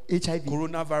or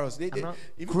coronavirus. Even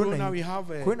corona, we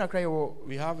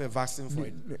have a vaccine for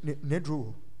it.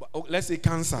 But, let's say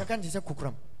cancer.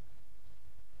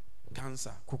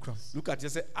 Cancer. Look at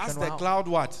it. As the cloud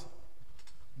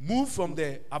moved from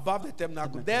above the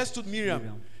tabernacle, there stood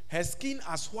Miriam, her skin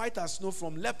as white as snow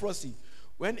from leprosy.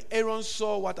 When Aaron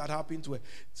saw what had happened to her,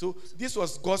 so this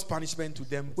was God's punishment to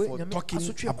them for talking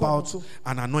about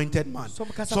an anointed man.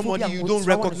 Somebody you don't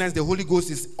recognize, the Holy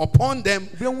Ghost is upon them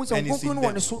and is in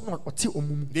them.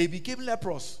 They became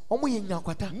leprous.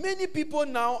 Many people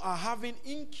now are having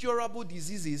incurable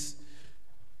diseases.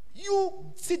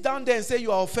 You sit down there and say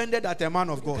you are offended at a man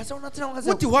of God.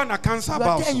 What do you want a cancer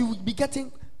about? You will be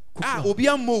getting no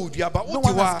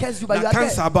one has cursed you, but you are there.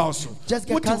 Just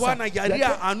get cancer.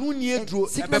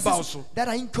 That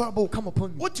are incurable come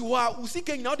upon you.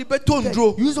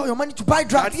 Use all your money to buy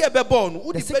drugs.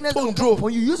 The sickness will come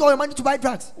upon you. Use all your money to buy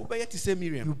drugs. You be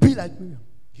like Miriam.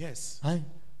 Yes.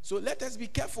 So let us be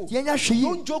careful.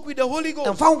 Don't joke with the Holy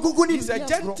Ghost. He's a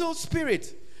gentle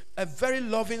spirit, a very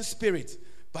loving spirit.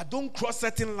 But don't cross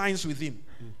certain lines with him.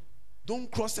 Don't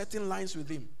cross certain lines with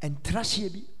him. And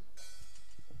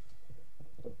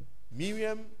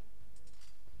Miriam,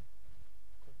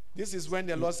 this is when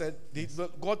the Lord said,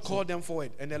 God called them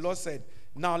forward, and the Lord said,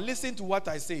 now listen to what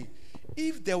I say.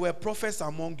 If there were prophets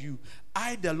among you,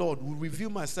 I, the Lord, will reveal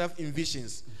myself in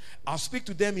visions. I'll speak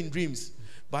to them in dreams,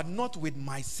 but not with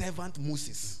my servant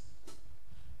Moses.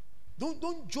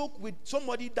 Don't joke with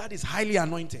somebody that is highly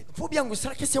anointed. Don't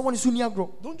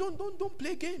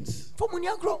play games.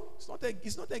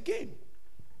 It's not a game.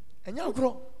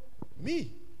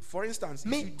 Me, for instance,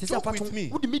 if you joke with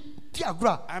me,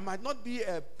 I might not be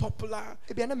a popular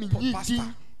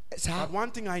pastor, but one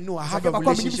thing I know, I have a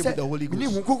relationship with the Holy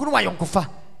Ghost.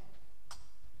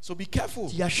 So be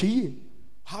careful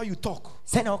how you talk.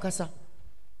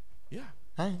 Yeah.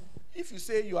 If you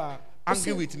say you are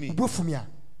angry with me,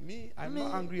 I'm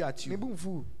not angry at you,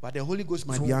 but the Holy Ghost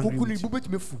might be angry with you.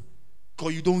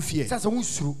 Because you don't fear.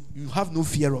 You have no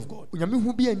fear of God.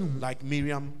 Like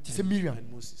Miriam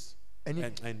and Moses and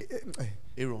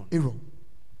Aaron.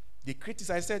 They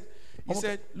criticized. He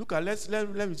said, look,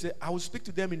 let me say, I will speak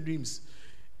to them in dreams.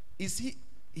 He said,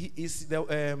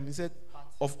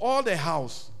 of all the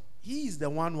house, he is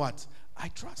the one what I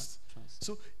trust.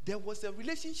 So there was a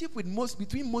relationship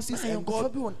between Moses and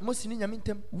God,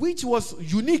 which was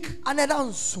unique.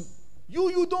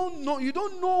 You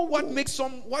don't know what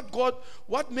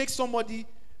makes somebody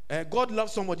God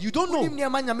loves somebody. You don't know.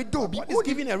 God is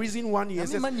giving a reason one year.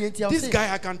 Says, this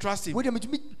guy I can trust him.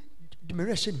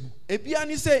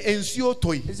 Ebiani say ensure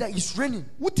toy. It's raining.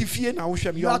 What if you are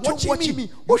watching me?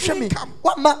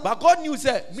 But God knew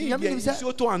that me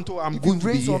ensure to and I'm going to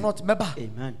be here.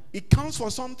 Amen. It counts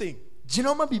for something.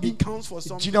 It counts for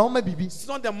something. It's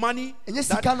not the money.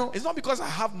 It's not because I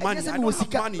have money. I don't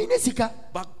have money.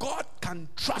 But God can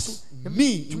trust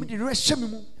me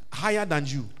higher than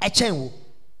you.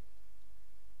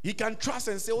 He can trust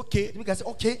and say, okay,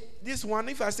 this one,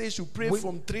 if I say you should pray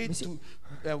from 3 to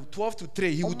 12 to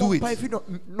 3, he will do it. You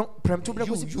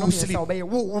sleep.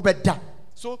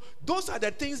 So those are the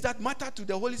things that matter to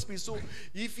the Holy Spirit. So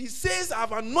if he says,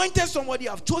 I've anointed somebody,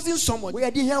 I've chosen somebody,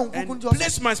 and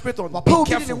placed my spirit on, be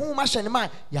careful.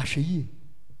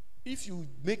 If you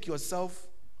make yourself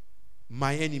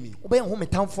my enemy, why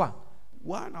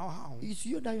now how? It's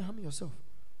you that you harm yourself.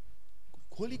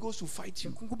 Holy Ghost will fight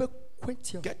you.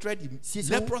 Get ready.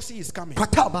 Leprosy is coming.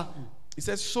 He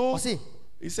says, so.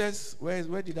 He says,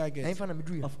 where did I get?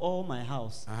 Of all my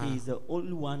house, he is the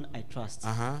only one I trust.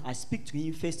 I speak to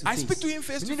him face to face. I speak to him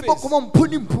face to face.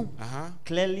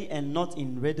 Clearly and not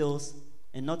in riddles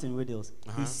and not in riddles.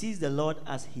 He sees the Lord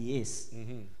as he is.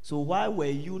 So why were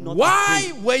you not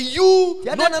afraid? Why were you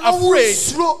not afraid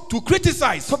to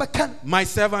criticize my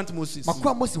servant Moses?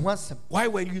 Why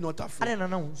were you not afraid?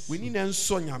 We need to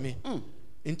nyame.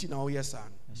 Enti na oyesa.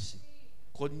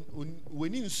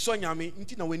 When you son yame,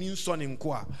 inti na when you son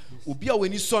nkwa. Obi a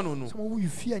when you son no. Someone who you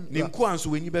fear and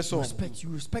respect. You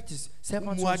respect his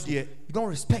servants also. You don't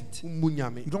respect. You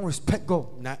don't respect God.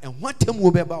 And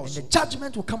the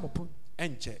judgment will come upon you.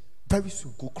 Very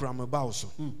soon.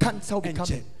 Cancer will be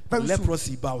coming. Very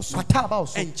leprosy soon.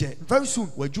 Very soon.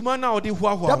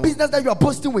 That business that you are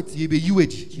boasting with,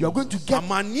 you are going to get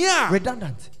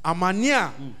redundant.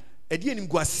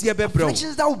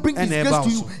 Afflictions that will bring disgrace to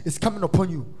you is coming upon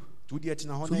you. So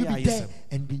you be there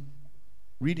and be.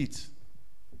 Read it.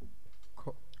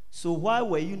 So why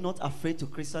were you not afraid to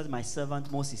criticize my servant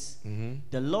Moses?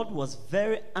 The Lord was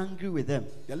very angry with them.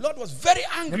 The Lord was very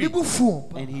angry.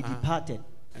 And he departed.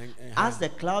 As the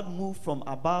cloud moved from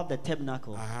above the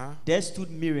tabernacle, there stood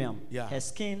Miriam, her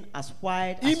skin as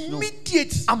white as snow.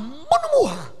 Immediate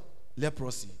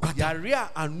leprosy.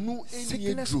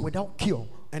 Sickness without cure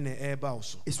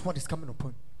is what is coming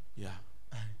upon. Yeah.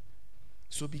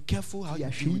 So be careful how you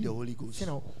deal with the Holy Ghost.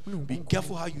 Be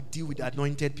careful how you deal with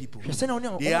anointed people.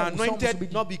 They are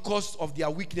anointed not because of their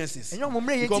weaknesses.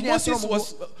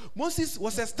 Because Moses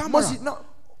was a stammerer.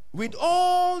 With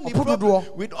all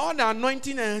the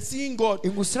anointing and seeing God, he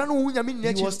was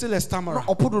still a stammerer.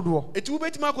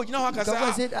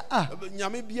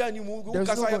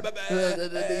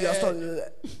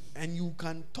 And you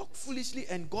can talk foolishly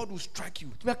and God will strike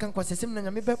you.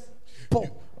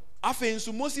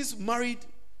 After Moses married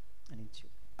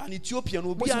an Ethiopian.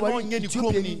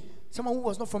 Someone who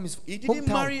was not from his he didn't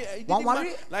marry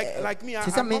like me.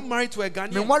 I'm not married to a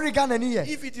Ghanaian.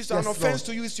 If it is an offense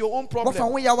to you, it's your own problem.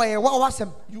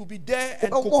 You'll be there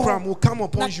and Kokram will come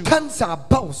upon you.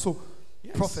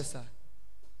 Professor.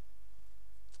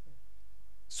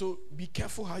 So be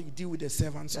careful how you deal with the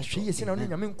servants of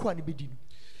God.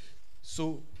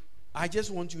 So I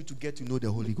just want you to get to know the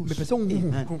Holy Ghost.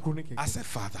 As a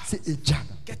father,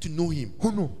 get to know him.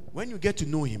 When you get to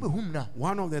know him,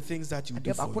 one of the things that you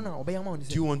do for him,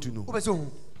 do you want to know?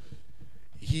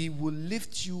 He will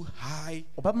lift you high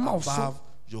above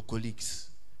your colleagues.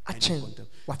 Get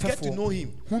to know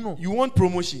him. You want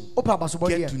promotion?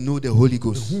 Get to know the Holy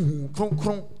Ghost.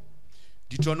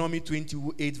 Deuteronomy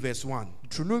 28 verse 1.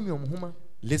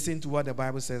 Listen to what the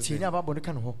Bible says there.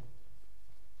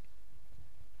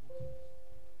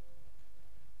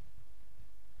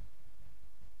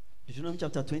 Deuteronomy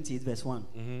chapter 28 verse 1.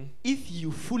 If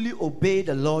you fully obey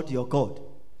the Lord your God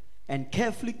and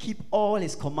carefully keep all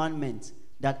his commandments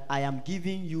that I am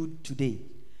giving you today,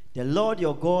 the Lord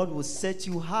your God will set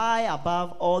you high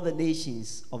above all the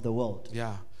nations of the world.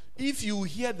 Yeah. If you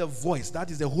hear the voice,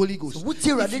 that is the Holy Ghost. If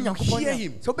you hear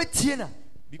him,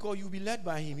 because you'll be led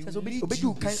by him, he will lead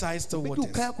you beside the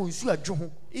waters.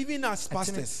 Even as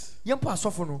pastors,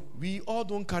 we all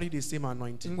don't carry the same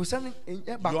anointing.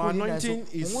 Your anointing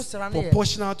is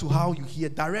proportional to how you hear,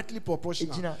 directly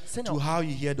proportional to how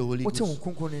you hear the Holy Ghost.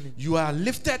 You are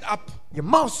lifted up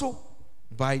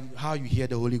by how you hear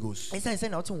the Holy Ghost.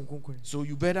 So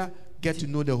you better get to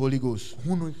know the Holy Ghost.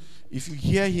 If you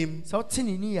hear him,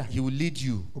 he will lead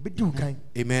you.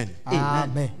 Amen.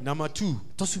 Amen. Number 2.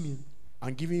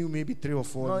 I'm giving you maybe 3 or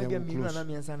 4.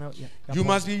 You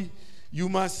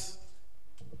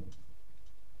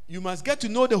must get to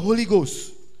know the Holy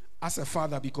Ghost as a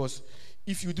father, because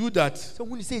if you do that,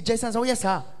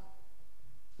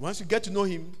 once you get to know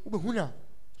him,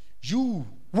 you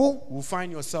will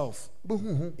find yourself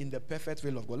in the perfect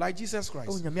will of God, like Jesus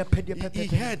Christ. He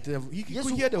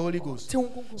could hear the Holy Ghost,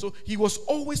 so he was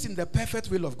always in the perfect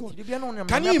will of God.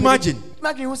 Can you imagine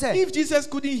if Jesus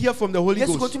couldn't hear from the Holy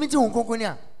Ghost?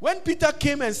 When Peter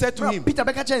came and said to him,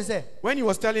 when he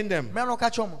was telling them,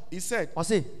 he said,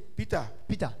 Peter,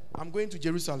 I'm going to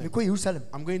Jerusalem.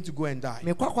 I'm going to go and die.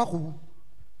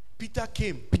 Peter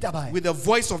came with the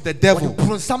voice of the devil,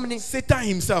 Satan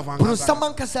himself.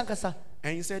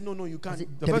 And he said, no, you can't.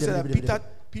 The Bible said that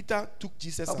Peter took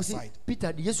Jesus aside.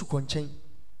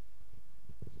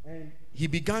 And he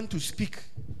began to speak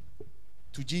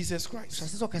to Jesus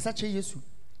Christ.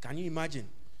 Can you imagine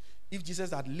if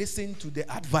Jesus had listened to the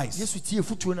advice?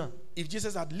 If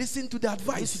Jesus had listened to the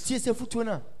advice,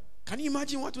 can you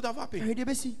imagine what would have happened?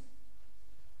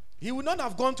 He would not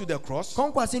have gone to the cross.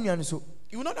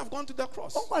 He would not have gone to the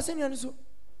cross.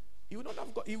 He would not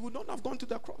have gone to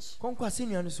the cross.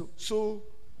 So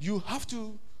you have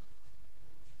to,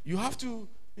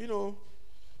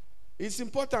 It's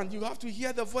important. You have to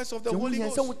hear the voice of the Holy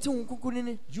Ghost.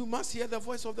 You must hear the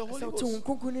voice of the Holy Ghost.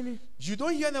 You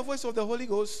don't hear the voice of the Holy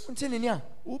Ghost.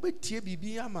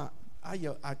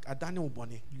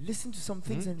 Listen to some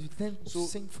things and you then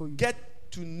sing for you.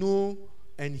 Get to know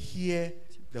and hear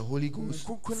the Holy Ghost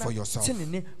for yourself.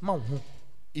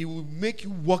 It will make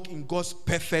you walk in God's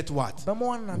perfect what?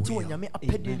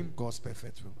 God's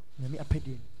perfect will.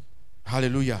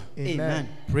 Hallelujah. Amen.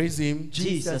 Praise Him.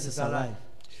 Jesus is alive.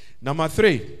 Number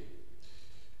 3.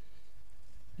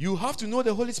 You have to know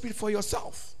the Holy Spirit for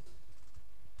yourself.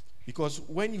 Because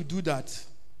when you do that,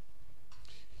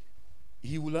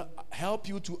 He will help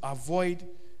you to avoid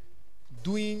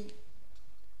doing,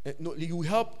 He will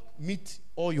help meet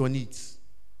all your needs.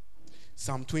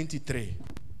 Psalm 23,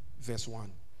 verse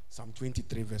 1. Psalm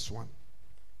 23, verse 1.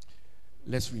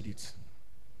 Let's read it.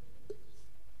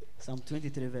 Psalm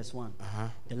 23, verse 1.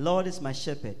 The Lord is my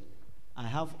shepherd. I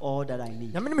have all that I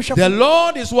need. The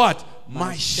Lord is what?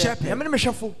 My shepherd.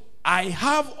 I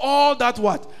have all that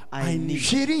what? I need.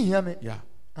 Yeah.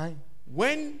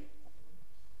 When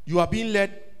you are being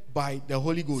led by the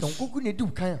Holy Ghost,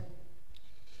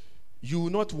 you will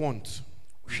not want.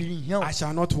 I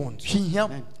shall not want.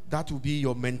 That will be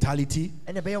your mentality.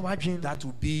 That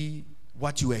will be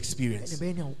what you experience.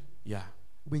 Yeah.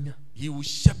 He will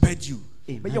shepherd you.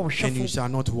 And you shall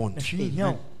not want.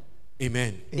 Amen.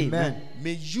 Amen. Amen.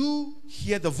 May you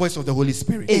hear the voice of the Holy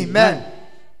Spirit. Amen.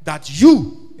 That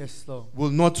you Lord,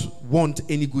 will not want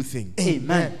any good thing.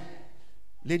 Amen.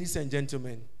 Ladies and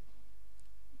gentlemen,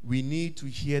 we need to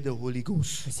hear the Holy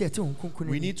Ghost.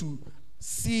 We need to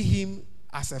see Him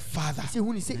as a father.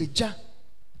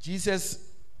 Jesus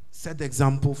set the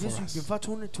example for us.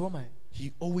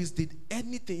 He always did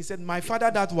anything. He said, my Father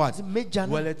that what?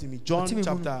 Dwelleth in me. John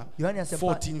chapter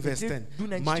 14 verse 10.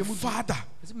 My Father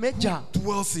who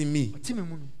dwells in me.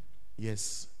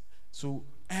 Yes. So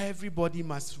everybody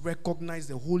must recognize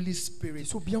the Holy Spirit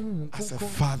as a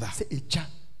father.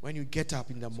 When you get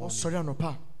up in the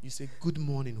morning, you say, good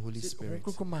morning, Holy Spirit.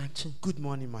 Good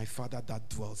morning, my Father that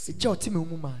dwells in me.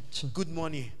 Good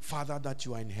morning, Father that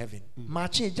you are in heaven.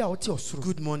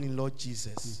 Good morning, Lord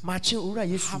Jesus.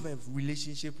 Have a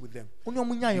relationship with them.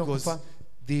 Because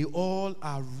they all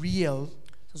are real.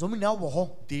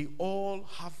 They all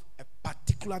have a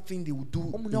particular thing they will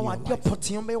do in your life.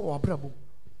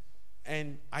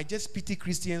 And I just pity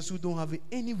Christians who don't have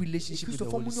any relationship with the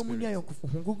Holy Spirit.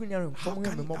 How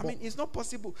can, I mean, it's not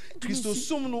possible. You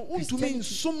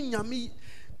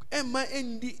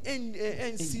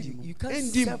can't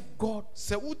serve God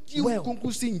well.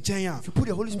 If you put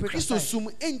the Holy Spirit aside,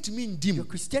 your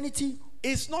Christianity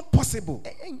is not possible.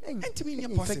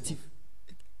 Effective.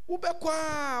 You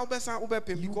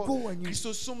go and it's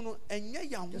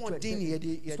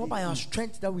not by our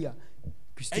strength that we are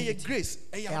Christianity. Grace.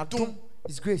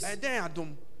 It's grace. You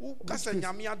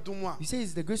say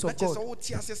it's the grace of God. You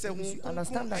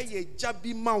understand that the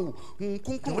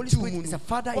Holy Spirit is a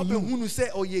father in you. He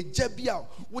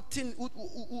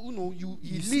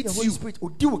leads the Holy Spirit.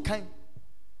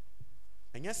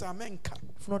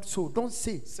 If not so, don't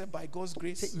say by God's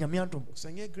grace.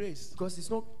 Say grace. Because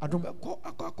it's not Adam.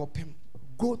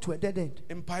 Go to a dead end.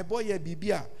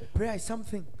 Prayer is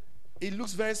something. It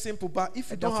looks very simple, but if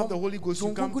you don't have the Holy Ghost,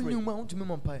 you can't pray. You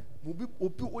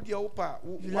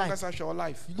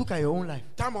look at your own life.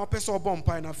 When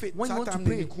you want to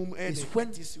pray, it's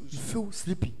when you feel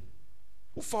sleepy.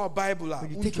 When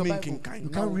you take your Bible, you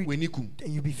can't read, and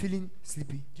you'll be feeling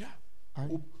sleepy. Yeah.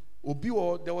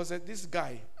 There was this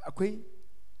guy. He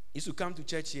used to come to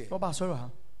church here.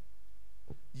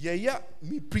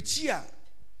 Me preach here.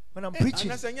 When I'm preaching,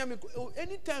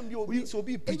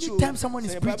 anytime someone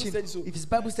is preaching, if it's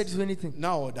Bible studies or anything,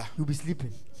 you'll be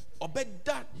sleeping.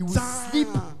 He will sleep.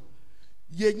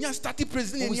 When we start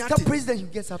praising, then he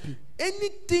gets happy.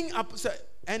 Anything,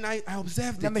 and I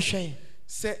observed it.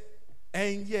 Say,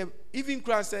 and yeah, even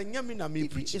Christ said,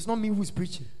 it's not me who is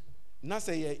preaching. And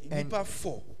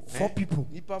four people.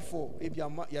 Maybe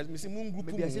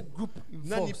I said group in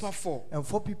four. And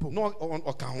 4 people.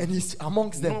 And he's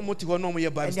amongst them. And they are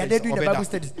there doing the Bible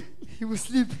studies. He will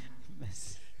sleep.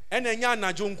 And just at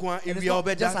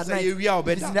night.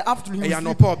 It's in the afternoon, he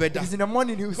will sleep. It's in the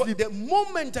morning, he will sleep. The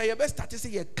moment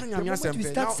we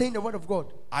start saying the word of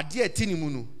God, the thing in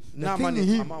him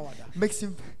makes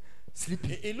him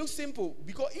sleepy. It looks simple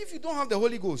because if you don't have the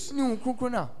Holy Ghost,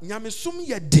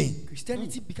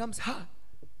 Christianity becomes hard.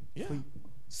 Yeah. Without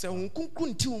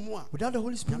the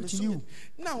Holy Spirit in you,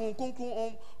 the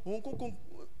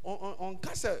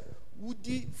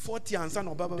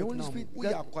Holy Spirit, we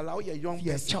are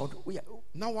a child.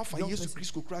 Now what for Young Jesus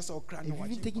person. Christ Christ or cry? If you've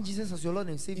been taking Jesus as your Lord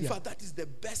and In Savior, fact, that is the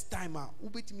best time.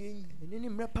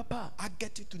 Papa, I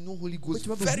get you to know Holy Ghost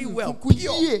but very well.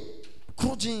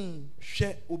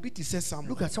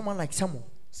 Look at someone like Samuel.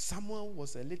 Samuel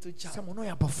was a little child. Samuel no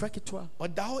ya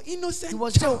But that innocent he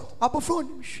was child.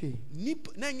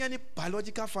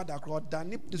 Biological father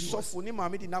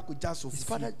His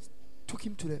father took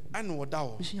him to the and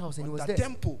mission house and he was the there.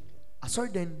 temple. I saw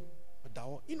it then.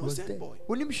 He He was innocent there. boy.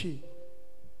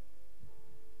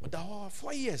 But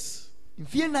 4 years. In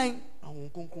fear 9, The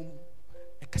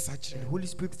the Holy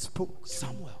Spirit spoke.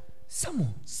 Samuel.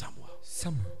 Samuel. Samuel.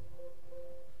 Samuel.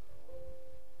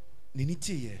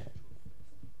 Niniti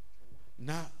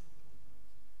na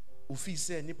ofi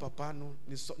say ni papa no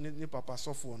ni papa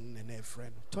sofo no na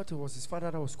friend. Thought it was his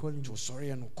father that was calling him.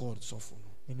 Sorry and called sofo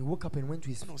no. And he woke up and went to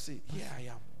his And I say, here I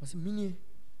am. I said, Mini.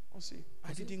 I say,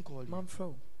 I didn't call you.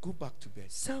 Go back to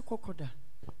bed.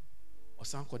 Or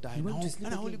Sanko died. And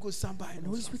I only go somebody. And the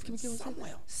Holy Spirit came again.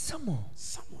 Samuel.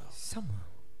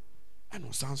 I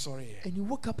know, sound sorry. And he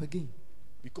woke up again.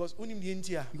 Because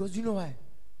you know why?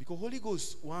 Because Holy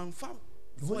Ghost one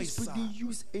the Holy Spirit didn't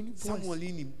use any voice.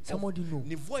 Samuel didn't know.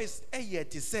 The voice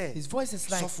his voice is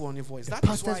like soft on the voice. That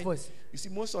is why voice. You see,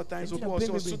 most of the times when you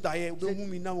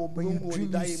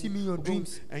dream, you see me in your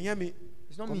dreams.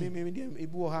 It's not me. Maybe I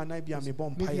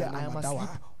am asleep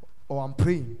or I'm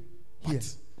praying.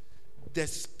 Yes. The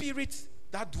spirit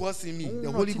that dwells in me,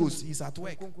 the Holy Ghost, is at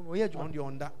work on the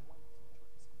under.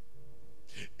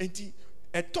 And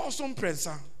a torsion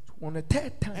presser on the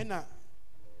third time. And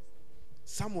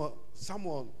Samuel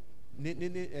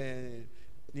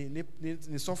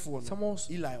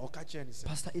Eli or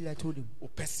Pastor Eli told him. He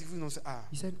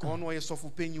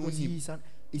said,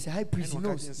 he's a high priest. He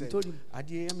knows. He told him,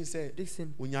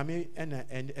 listen,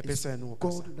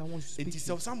 God that wants to speak.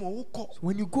 So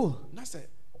when you go,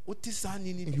 and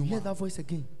you hear that voice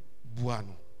again,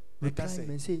 reply him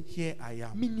and say, here I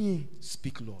am.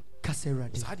 Speak, Lord. Just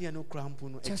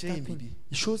that thing.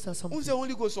 It shows us something. The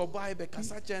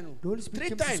Holy Spirit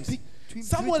 3 times. Speak to him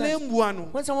 3 times.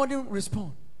 When someone didn't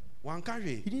respond,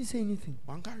 he didn't say anything.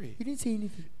 He didn't say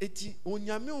anything. The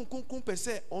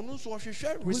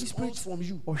Holy Spirit from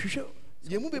you. When he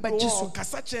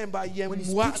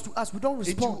speaks to us, we don't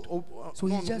respond. So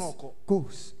he just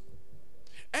goes.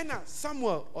 And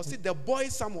Samuel, or see the boy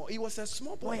Samuel, he was a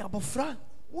small boy.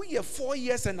 We are 4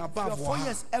 years and above. 4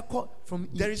 years echo from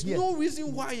there is no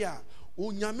reason why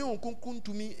to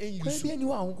me and you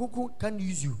can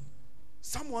use you.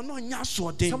 Someone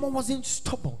wasn't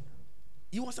stubborn.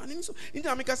 He was an innocent.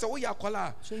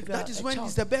 That is when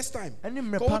it's the best time. You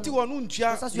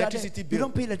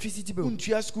don't pay electricity bill.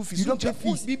 You don't pay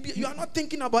fees. You are not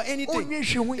thinking about anything.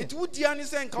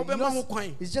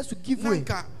 It's just to give way.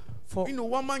 For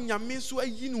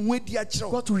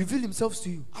God to reveal himself to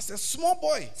you as a small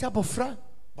boy.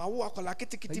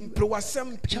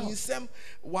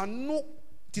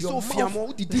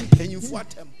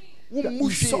 You're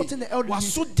insulting the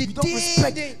elders. You don't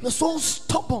respect. You're so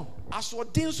stubborn.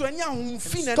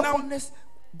 Stubbornness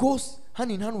goes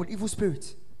hand in hand with evil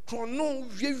spirits.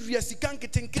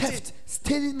 Theft,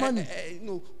 stealing money.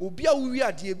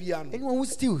 Anyone who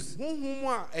steals,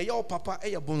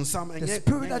 the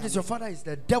spirit that is your father is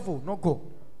the devil, not God.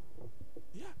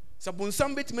 Satan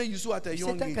can use you at a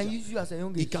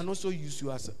young age. He can also use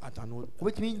you at an old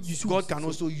age. God can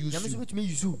also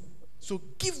use you. So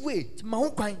give way.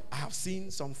 I have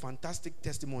seen some fantastic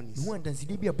testimonies. Young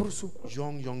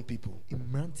people.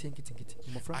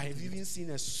 I have even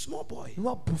seen a small boy.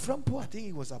 I think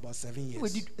he was about 7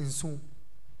 years.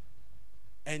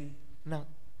 And now,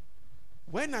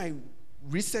 when I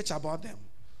research about them,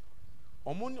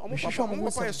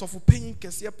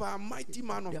 mighty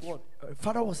man of God.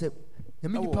 Father was a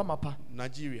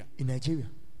Nigeria. In Nigeria.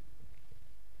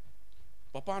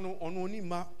 Papa no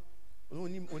onima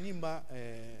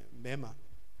mema.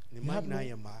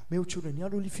 Male children, he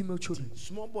had only female children.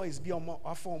 Small boys be some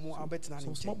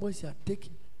small boys are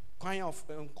taken. Their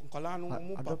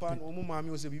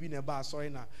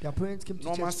parents came to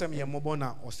church. He said,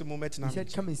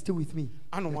 come and stay with me.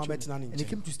 And they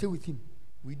came to stay with him.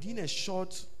 Within a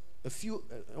few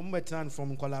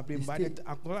from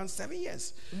Kuala 7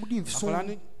 years.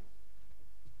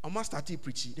 I must start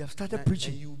preaching. They have started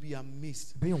preaching. And you'll be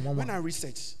amazed. When I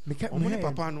research, the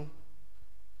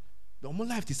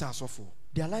life is also for.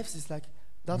 Their lives is like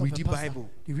that of a pastor. Bible.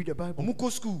 They read the Bible. They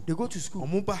go to school.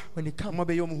 When they come and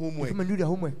do their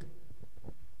homework.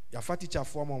 They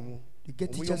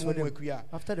get teachers for them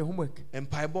after the homework. And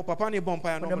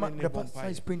the pastor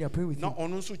is praying, they are praying with him.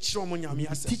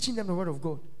 Teaching them the word of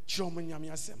God.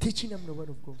 Teaching them the word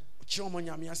of God.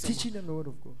 Teaching them the word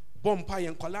of God.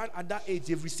 At that age,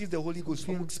 they've received the Holy Ghost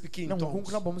from speaking in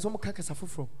tongues.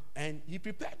 And he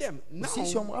prepared them. Now,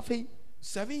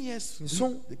 7 years.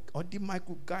 Or the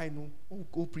Michael guy no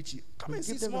go preach. Come and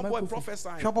see small boy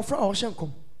prophesying.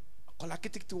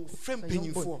 Frame penny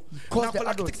for. Now,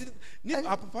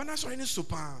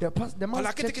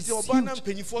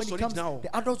 the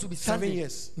adults will be 7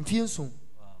 years.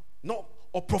 No,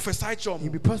 or prophesy to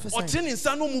you'll be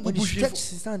prophesying. When you stretch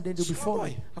his hand, then they'll be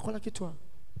falling.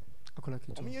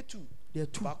 There are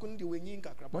two.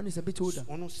 One is a bit older.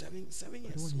 7 years. One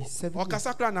is 7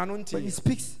 years. When he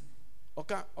speaks,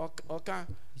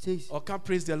 he says,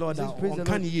 praise the Lord. He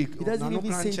doesn't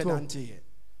even say it well.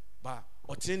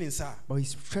 But he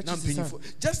stretches his hand.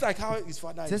 Just like how his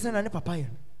father is.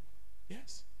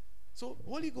 Yes. So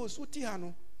Holy Ghost,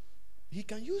 he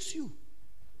can use you.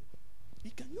 He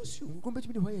can use you.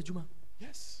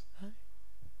 Yes.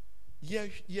 He's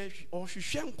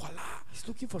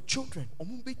looking for children to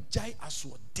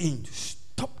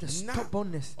stop the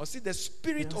stubbornness. Or see the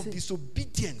spirit of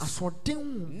disobedience.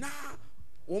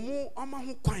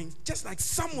 Just like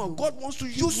Samuel, God wants to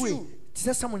use you.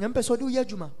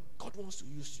 God wants to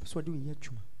use you.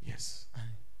 Yes.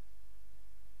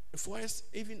 For us,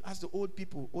 even as the older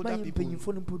people,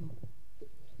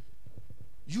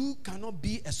 you cannot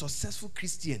be a successful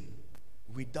Christian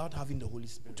without having the Holy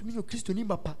Spirit. You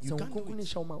can't do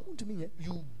it.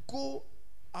 You go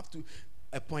up to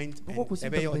a point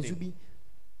and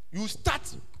you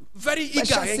start very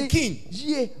eager and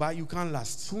keen, but you can't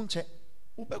last. Go and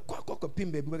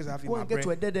get to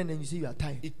a dead end and you say you are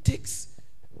tired. It takes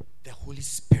the Holy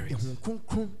Spirit. So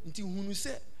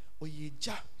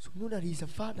know that he is a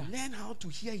father. Learn how to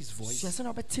hear his voice.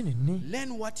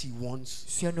 Learn what he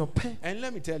wants. And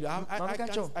let me tell you,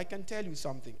 I can tell you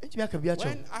something.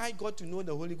 When I got to know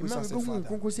the Holy Ghost as a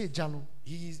father,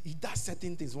 he does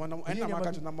certain things.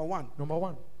 Number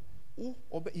one,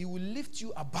 he will lift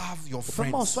you above your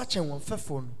friends. He will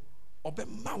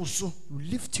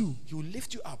lift you. He will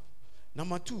lift you up.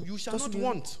 Number two, you shall not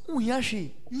want.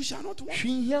 You shall not want.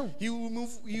 He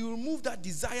will remove that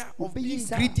desire of being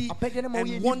greedy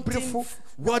and wanting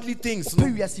worldly things. No?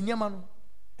 And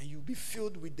you'll be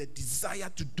filled with the desire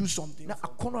to do something. And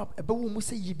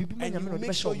you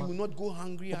make sure you will not go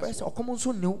hungry as well.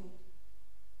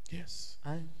 Yes.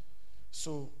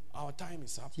 So our time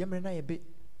is up.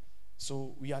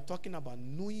 So we are talking about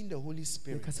knowing the Holy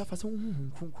Spirit as a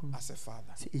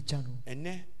father. And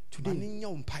then today,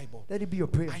 let it be your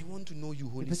prayer. I want to know you,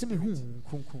 Holy Spirit,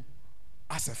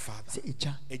 as a father. You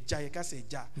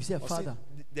say a father.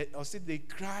 Or say they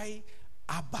cry,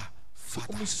 Abba,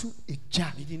 Father.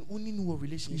 You didn't only know a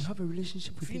relationship. You have a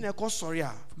relationship with him. From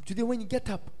today, when you get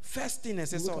up, first thing I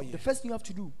say, the first thing you have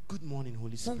to do, good morning,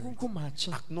 Holy Spirit.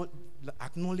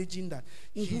 Acknowledging that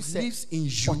he lives in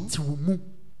you.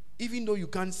 Even though you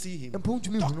can't see him,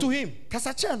 talk to him.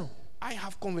 I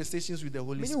have conversations with the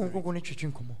Holy Spirit.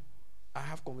 I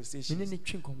have conversations.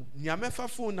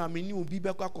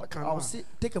 I'll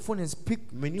take a phone and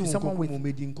speak to someone with.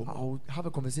 I'll have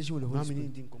a conversation with the Holy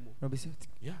Spirit.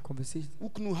 Yeah. Conversation. Your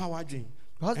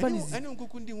husband is. Have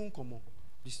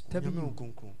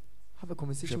a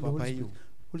conversation with the Holy Spirit.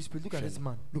 Holy Spirit, look at this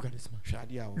man. Look at this man.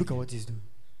 Look at what he's doing.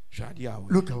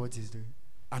 Look at what he's doing.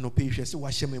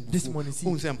 This morning, see,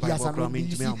 you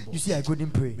see, I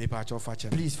couldn't pray.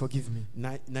 Please forgive me.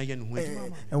 And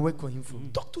work on him for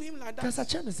me. Talk to him like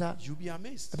that. You'll be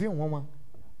amazed.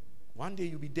 One day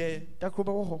you'll be there.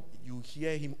 You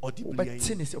hear him audibly. And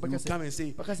you come and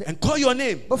say, and call your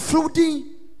name. You'll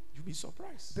be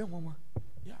surprised.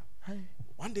 Yeah.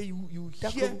 One day you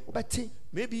hear.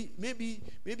 Maybe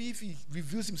if he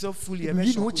reveals himself fully,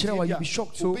 you'll be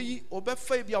shocked. So through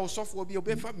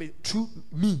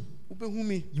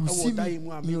me, you see me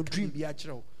in your dream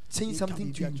saying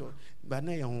something to you. But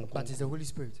it's the Holy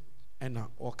Spirit.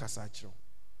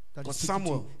 Because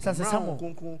Samuel, you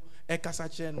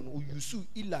saw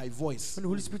Eli voice. When the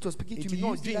Holy Spirit was speaking to me,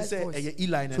 Eli's voice.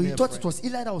 So he thought it was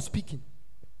Eli that was speaking.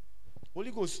 Holy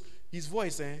Ghost, his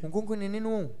voice,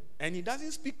 and he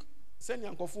doesn't speak. How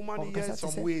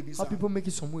people make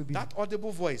it some way. That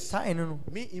audible voice.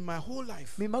 Me in my whole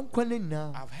life,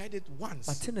 I've heard it once.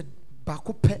 I've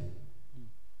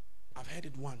heard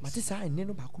it once.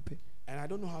 And I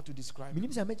don't know how to describe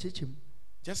it.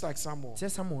 Just like Samuel.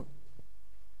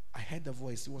 I heard the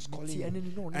voice. He was calling me.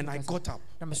 And I got up.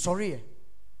 I'm sorry.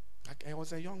 I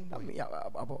was a young boy.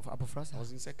 I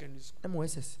was in secondary school.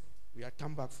 We had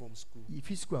come back from school.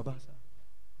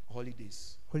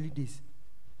 Holidays.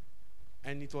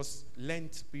 And it was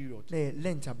Lent period. So they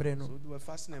were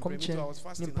fasting and praying. I was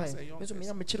fasting as a young person.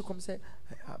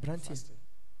 Fasting.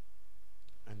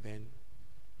 And then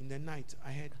in the night,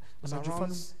 I had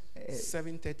around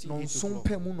 7:30, 8 o'clock.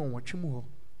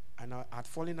 And I had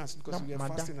fallen asleep because we were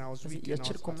fasting. I was weak. I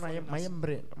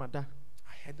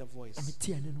heard the voice.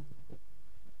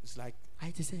 It's like,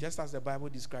 just as the Bible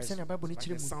describes, it's like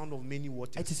the sound of many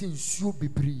waters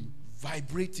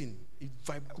vibrating. It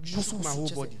shook my whole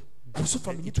body.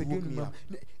 And it woke me up.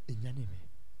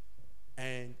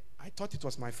 And I thought it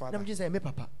was my father.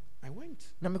 I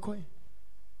went. And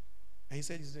he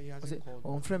said he hasn't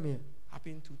called me.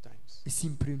 Happened 2 times.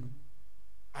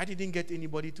 I didn't get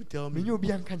anybody to tell me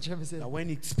that when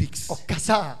it speaks,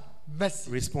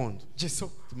 respond. So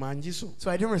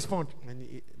I didn't respond.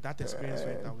 And that experience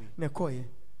went away.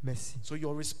 So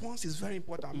your response is very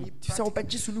important.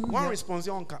 One response,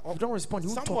 you don't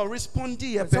respond. Someone responded.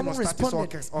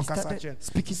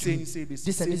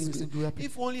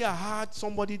 If only I had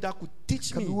somebody that could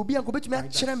teach me.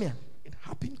 It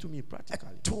happened to me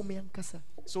practically.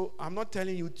 So I'm not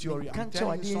telling you theory. I'm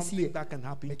telling you something that can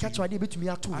happen to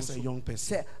you as a young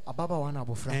person.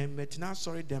 But now,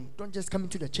 sorry, them. Don't just come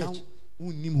into the church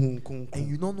and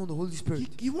you don't know the Holy Spirit.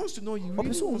 He wants to know you.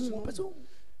 Really wants to know.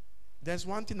 There's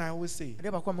one thing I always say: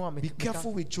 be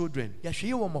careful with children,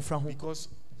 because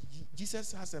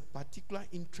Jesus has a particular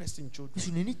interest in children.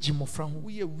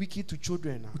 We are wicked to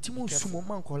children.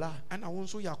 And I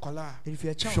also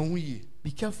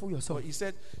be careful yourself. But he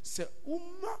said, if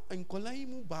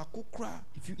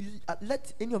you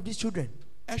let any of these children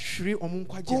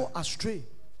go astray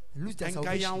and lose their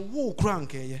salvation, you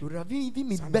would have even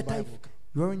been better if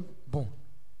you weren't born.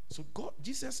 So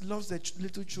Jesus loves the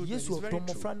little children. It's very true.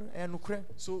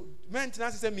 So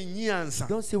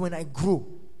don't say when I grow.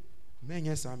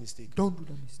 Mistake. Don't do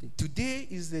that mistake. Today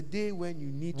is the day when you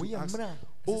need to ask,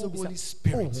 oh Holy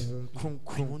Spirit, I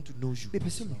want to know you.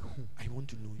 I want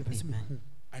to know you.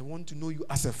 I want to know you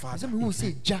as a father.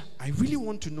 I really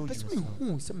want to know you.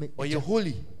 Or you're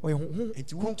holy.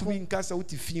 And you want to be in casa with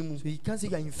the film. So you can't say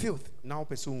you're in filth. Now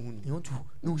person you want to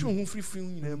know you.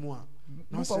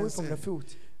 Move away from the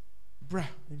filth. Bruh.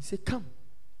 And you say, come.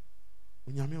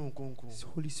 It's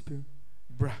Holy Spirit.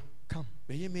 Bruh. Come.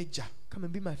 Come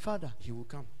and be my father. He will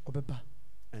come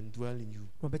and dwell in you.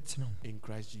 In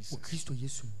Christ Jesus.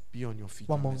 Be on your feet.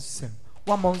 One more sem.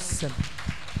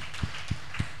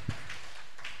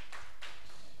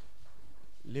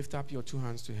 Lift up your 2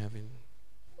 hands to heaven.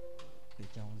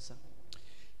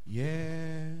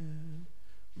 Yeah,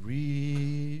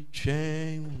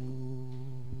 reaching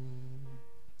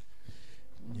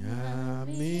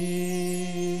Nyami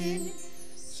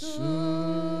Soon.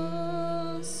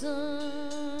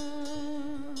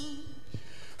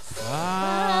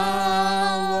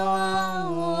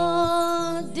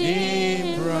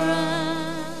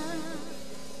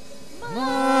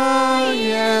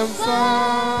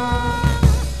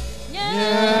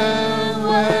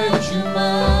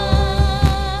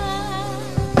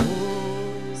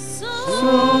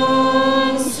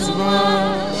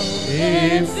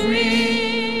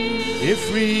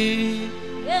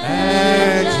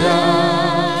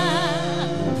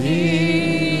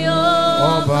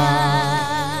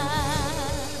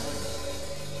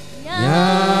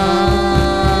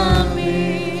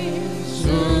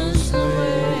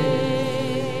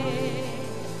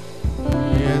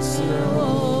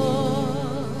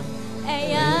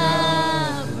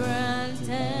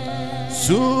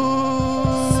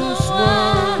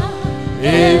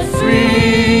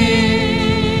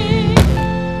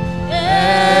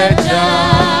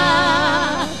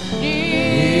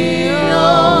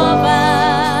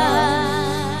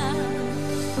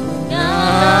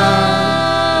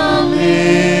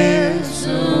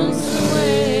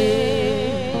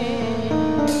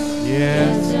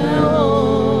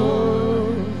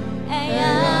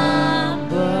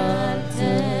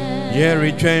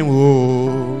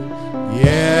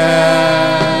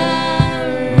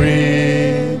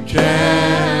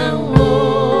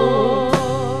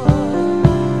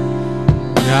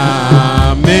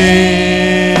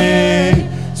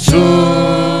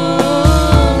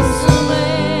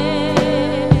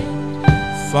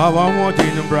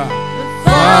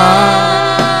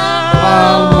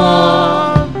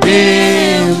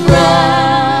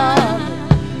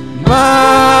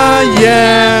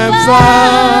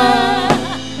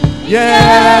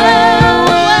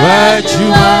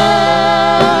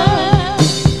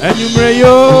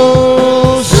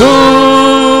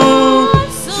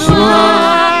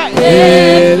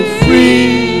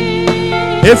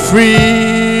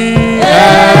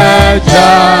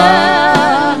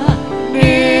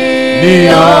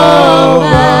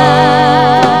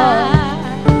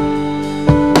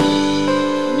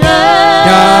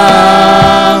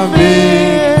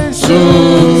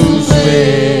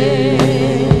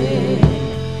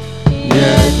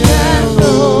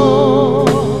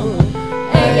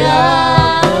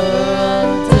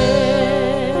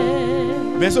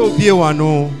 I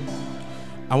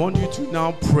want you to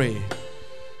now pray.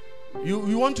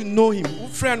 You want to know him.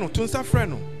 Friend, tunsa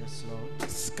friend. Yes, Lord.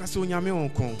 Kaso nyame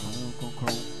onko.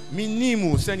 Mi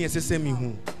nimu send yesese mi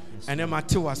hu. Ene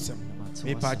mate wasem.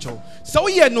 Me pacho. So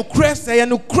ye no kra, say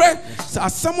no kra. Sa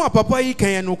asamo papa yi kan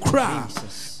ye no kra.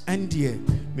 Endie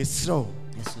me sro.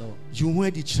 Yes, Lord. You hu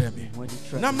edi kire me.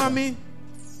 Na mami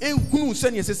ehunu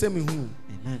send yesese mi hu.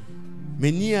 Amen.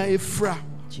 Me nia efra.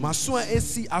 Maso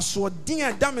esi asodin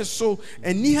adame so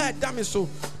eni ha adame so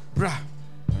bra.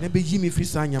 Ne be yi me free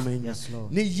sa nyama. Yes,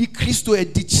 Lord. Ne yi Kristo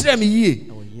edi kire me yie.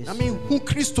 Oh, yes, I mean who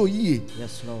Kristo yie.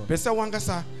 Yes, Lord. Pesa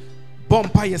wangasa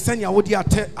bompa ye sanya wodi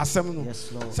ate asem no.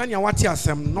 Yes, Lord. Sanya wate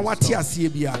asem no wate asie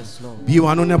bia. Yes, Lord. Bi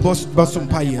wano ne bosom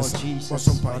pa yes.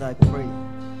 Bosom pa. Lord, I pray.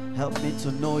 Help me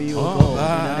to know you, O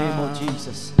God, in the name of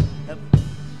Jesus.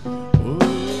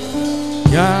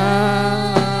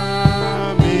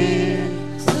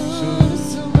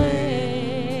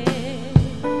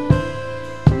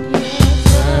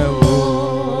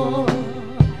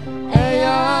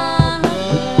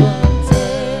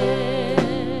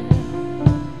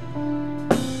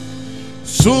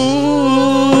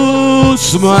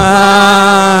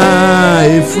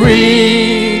 My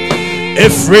free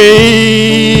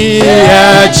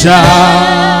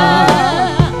child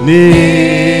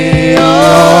ni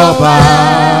oba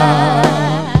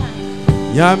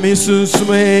Yami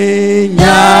susme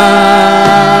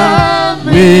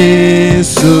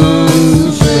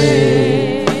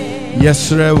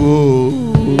Yesrewo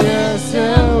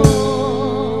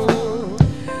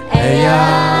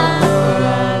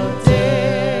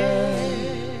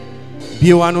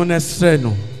Biwano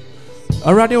nesreno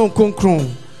Arade on konkron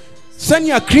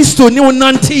Sanya Kristo ni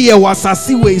onante ye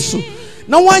wasasi we so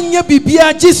na wanye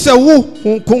bibia gise wo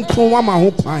konkron wa ma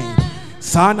ho kwan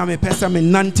sa na me pesa me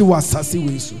nante wasasi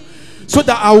we so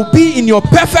that I will be in your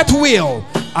perfect will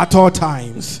at all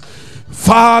times.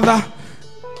 Father,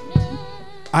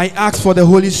 I ask for the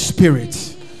Holy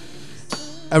Spirit,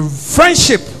 a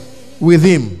friendship with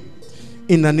him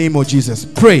in the name of Jesus.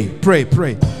 Pray.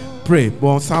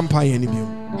 Bon sampai enibio.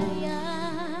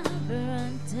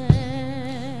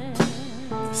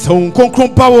 So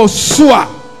konkron power sua.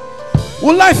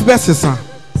 Wo life best son.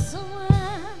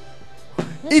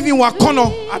 Even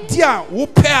wakono adia wo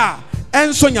pair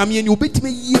enso nyame ani obetime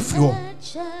yefio.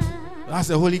 That's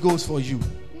the Holy Ghost for you.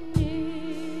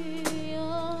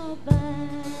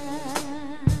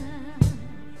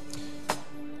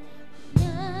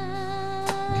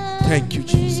 Thank you,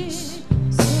 Jesus.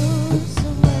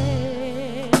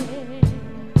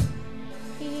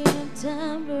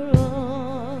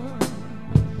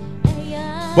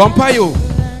 Bompayo,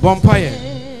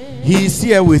 he is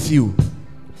here with you.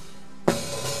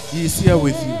 He is here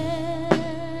with you.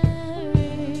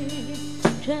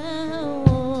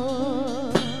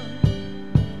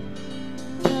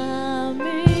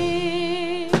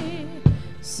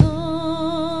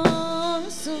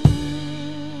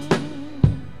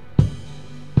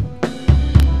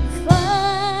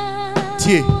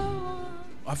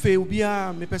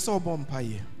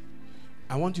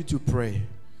 I want you to pray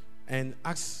and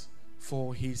ask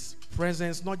for his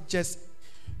presence, not just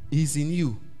he's in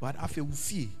you, but after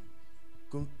fear.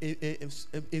 The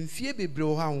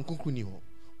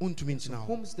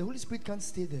Holy Spirit can't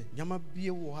stay there.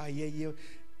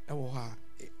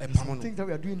 Something that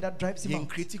we are doing that drives him out.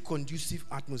 Create a conducive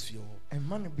atmosphere. And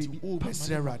man, baby, you're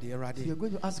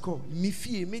going to ask God.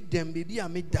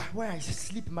 Where I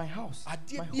sleep in my house.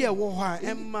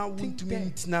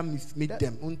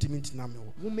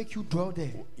 Won't make you dwell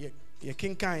there.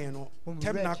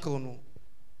 Tabernacle.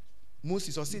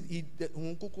 Moses he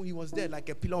was there like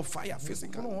a pillar of fire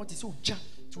physically.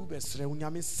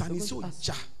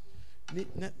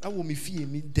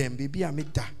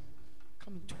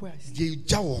 Come to where I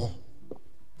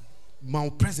my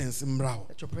presence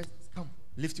let your presence come.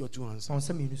 Lift your two hands.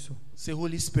 Say,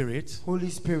 Holy Spirit,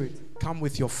 come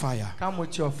with your fire. Come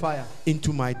with your fire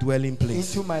into my dwelling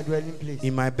place. Into my dwelling place.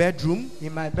 In my bedroom.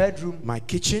 In my bedroom. My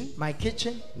kitchen. My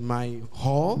kitchen. My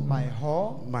hall. My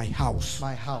hall. My house.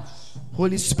 My house.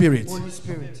 Holy Spirit,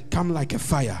 come like a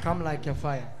fire. Come like a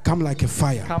fire. Come like a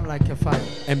fire. Come like a fire.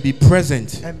 And be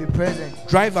present. And be present.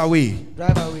 Drive away.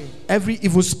 Drive away. Every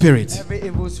evil spirit. Every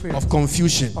evil spirit. Of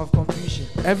confusion. Of confusion.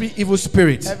 Every evil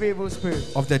spirit. Every evil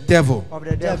spirit. Of the devil. Of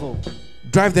the devil.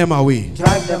 Drive them away.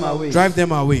 Drive them away. Drive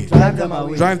them away. Drive them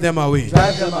away. Drive them away.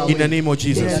 Drive them away. In the name of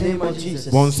Jesus. In the name of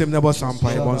Jesus. Bonsem nebo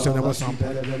sampai. Bonsem nebo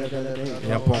sampai.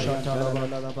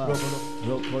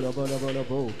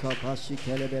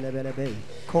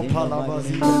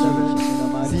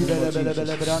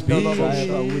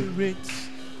 Spirit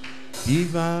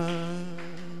divine,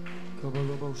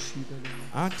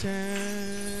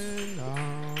 Attend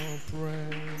our prayer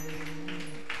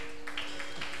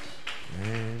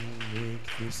and make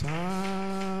this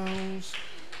house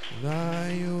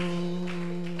thy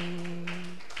own.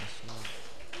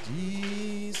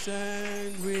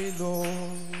 Descend with all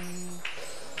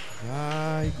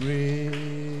thy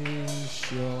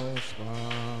gracious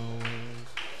bounds.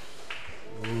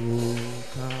 Oh,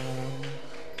 come,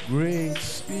 great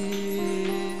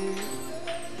Spirit,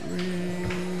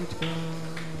 come.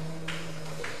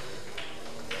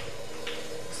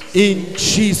 In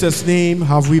Jesus' name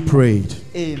have we prayed.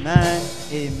 Amen,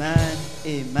 amen,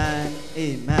 amen,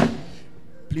 amen.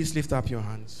 Please lift up your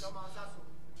hands.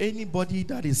 Anybody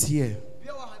that is here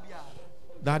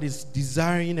that is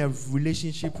desiring a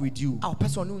relationship with you,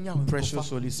 precious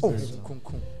Holy Spirit,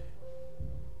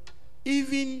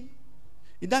 even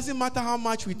it doesn't matter how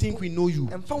much we think we know you,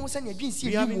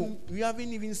 we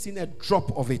haven't even seen a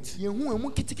drop of it.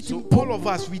 So all of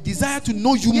us, we desire to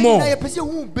know you more.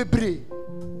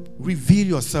 Reveal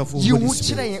yourself, O Holy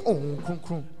Spirit.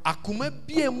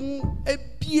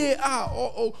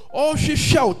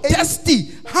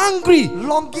 Thirsty, hungry,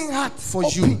 longing heart for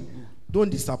you. Don't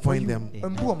disappoint them.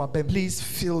 Please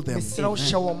fill them.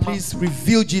 Please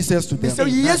reveal Jesus to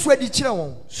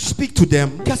them. Speak to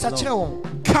them.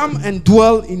 Come and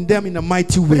dwell in them in a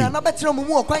mighty way. And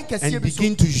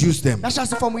begin to use them.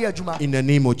 In the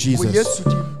name of Jesus.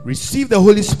 Receive the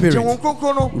Holy Spirit.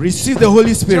 Receive the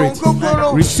Holy Spirit.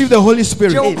 Receive the Holy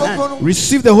Spirit.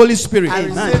 Receive the Holy Spirit.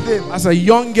 As a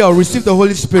young girl, receive the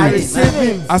Holy Spirit.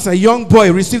 As a young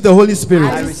boy, receive the Holy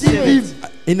Spirit.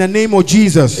 In the name of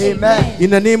Jesus. Amen.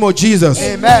 In the name of Jesus.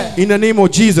 Amen. In the name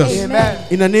of Jesus. Amen.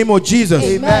 In the name of Jesus.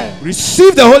 Amen.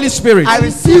 Receive the Holy Spirit. I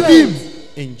receive him.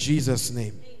 In Jesus'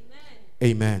 name.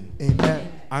 Amen. Amen.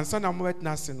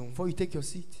 Before you take your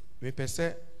seat,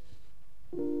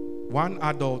 one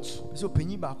adult,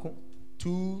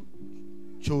 2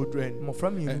 children.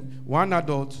 One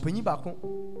adult,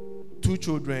 2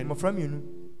 children,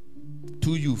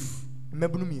 2 youth.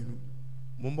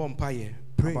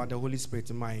 Pray about the Holy Spirit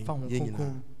in my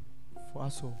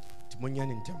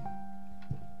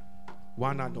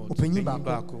one adult,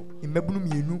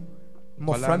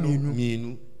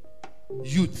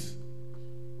 youth,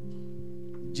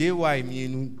 JY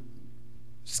mienu,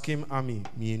 Scheme Army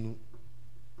mienu.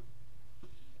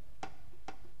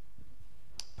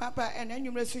 Papa, and then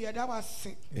you may see that was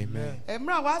sick. Amen.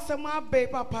 Emra was some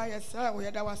baby, Papa, yes, sir, we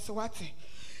had our swati.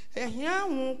 Here,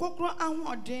 won't go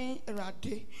on day,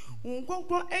 Rade, won't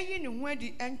go any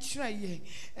wedding and tray.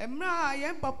 Emra,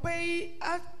 young Papa,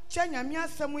 at China, me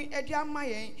some way at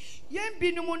Yamaye. Yen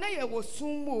be no money was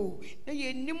sumo.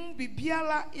 They nim be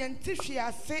biala, yen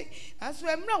tishia say, as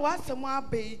well, no was some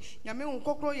bay. Yamin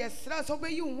cockro, yes,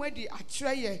 obey you wedding at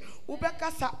tray.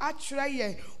 Ubecasa at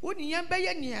tray. Wouldn't yan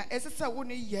bay near as a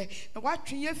wooden ye. And what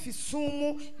tree if is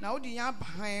sumo, now the yam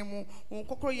behind won't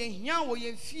cockro yen yan or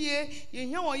yen fear,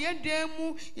 yen or yen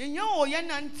demu, yen or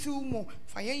yen and 2 more.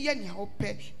 For yen hope,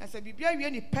 as a bibia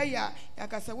any payer,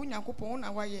 Yakasawuna coupon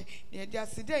away, near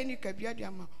just today, you can be a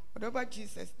diamond. Whatever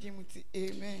Jesus, Jimmy,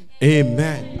 amen.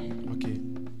 Amen. Okay.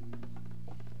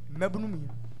 Mebunumi.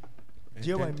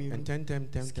 And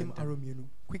 10. Scheme arrow menu.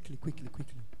 Quickly.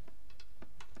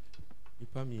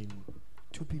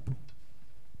 2 people.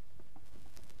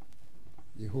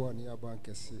 Yehowa ni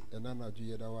abankese enana ju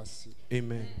yeda wase.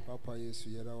 Amen. Papa Yesu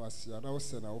yeda wase. Ana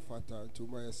wose na ofata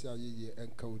ntuma yesi ayeye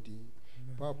enkaudi.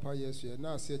 Papa Yesu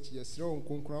na asechi yesre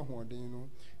onkonkran ahoden no.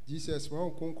 Jesus ma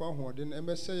onkonkran ahoden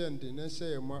emehye yende na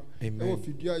hye yema. E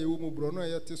ofidua ye wo mu bro no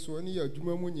yete so ani ya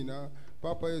adwuma mu nyina.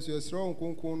 Papa Yesu yesre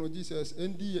onkonkron no Jesus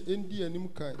endi anim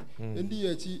kan. Endi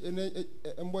yachi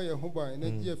embo ye ho ban na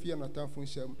ji afia na tafun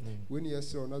hyam. We ni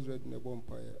yesre Nazareth na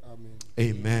bompa. Amen.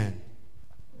 Amen.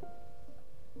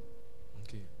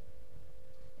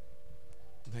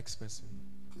 Next person.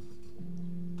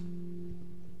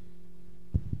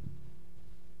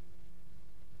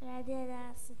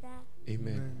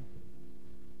 Amen.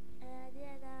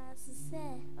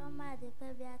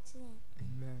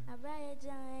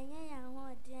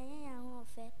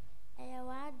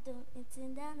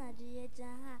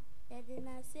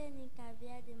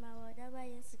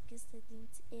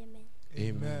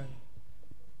 Amen.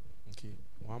 Okay,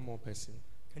 one more person.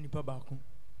 Can you put back on?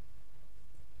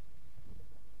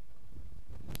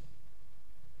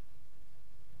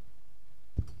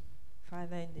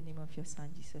 Father, in the name of your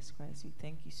Son, Jesus Christ, we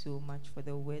thank you so much for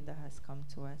the word that has come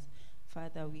to us.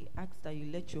 Father, we ask that you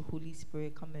let your Holy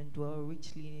Spirit come and dwell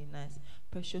richly in us.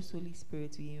 Precious Holy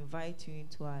Spirit, we invite you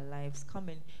into our lives. Come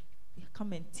and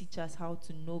Come and teach us how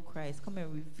to know Christ. Come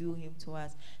and reveal him to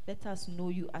us. Let us know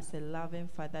you as a loving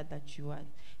Father that you are.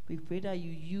 We pray that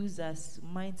you use us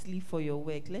mightily for your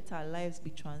work. Let our lives be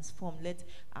transformed. Let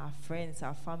our friends,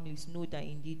 our families know that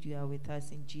indeed you are with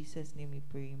us. In Jesus' name we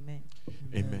pray. Amen.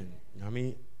 Amen.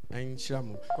 Amen.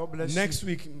 God bless Next you.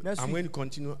 week, I'm going to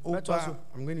continue.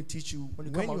 I'm going to teach you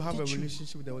when you have a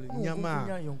relationship with the Holy Spirit.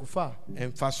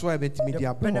 And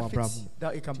the benefits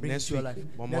that it can bring to your life.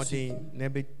 Next week,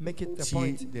 Make it a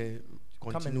point. The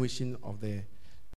continuation of the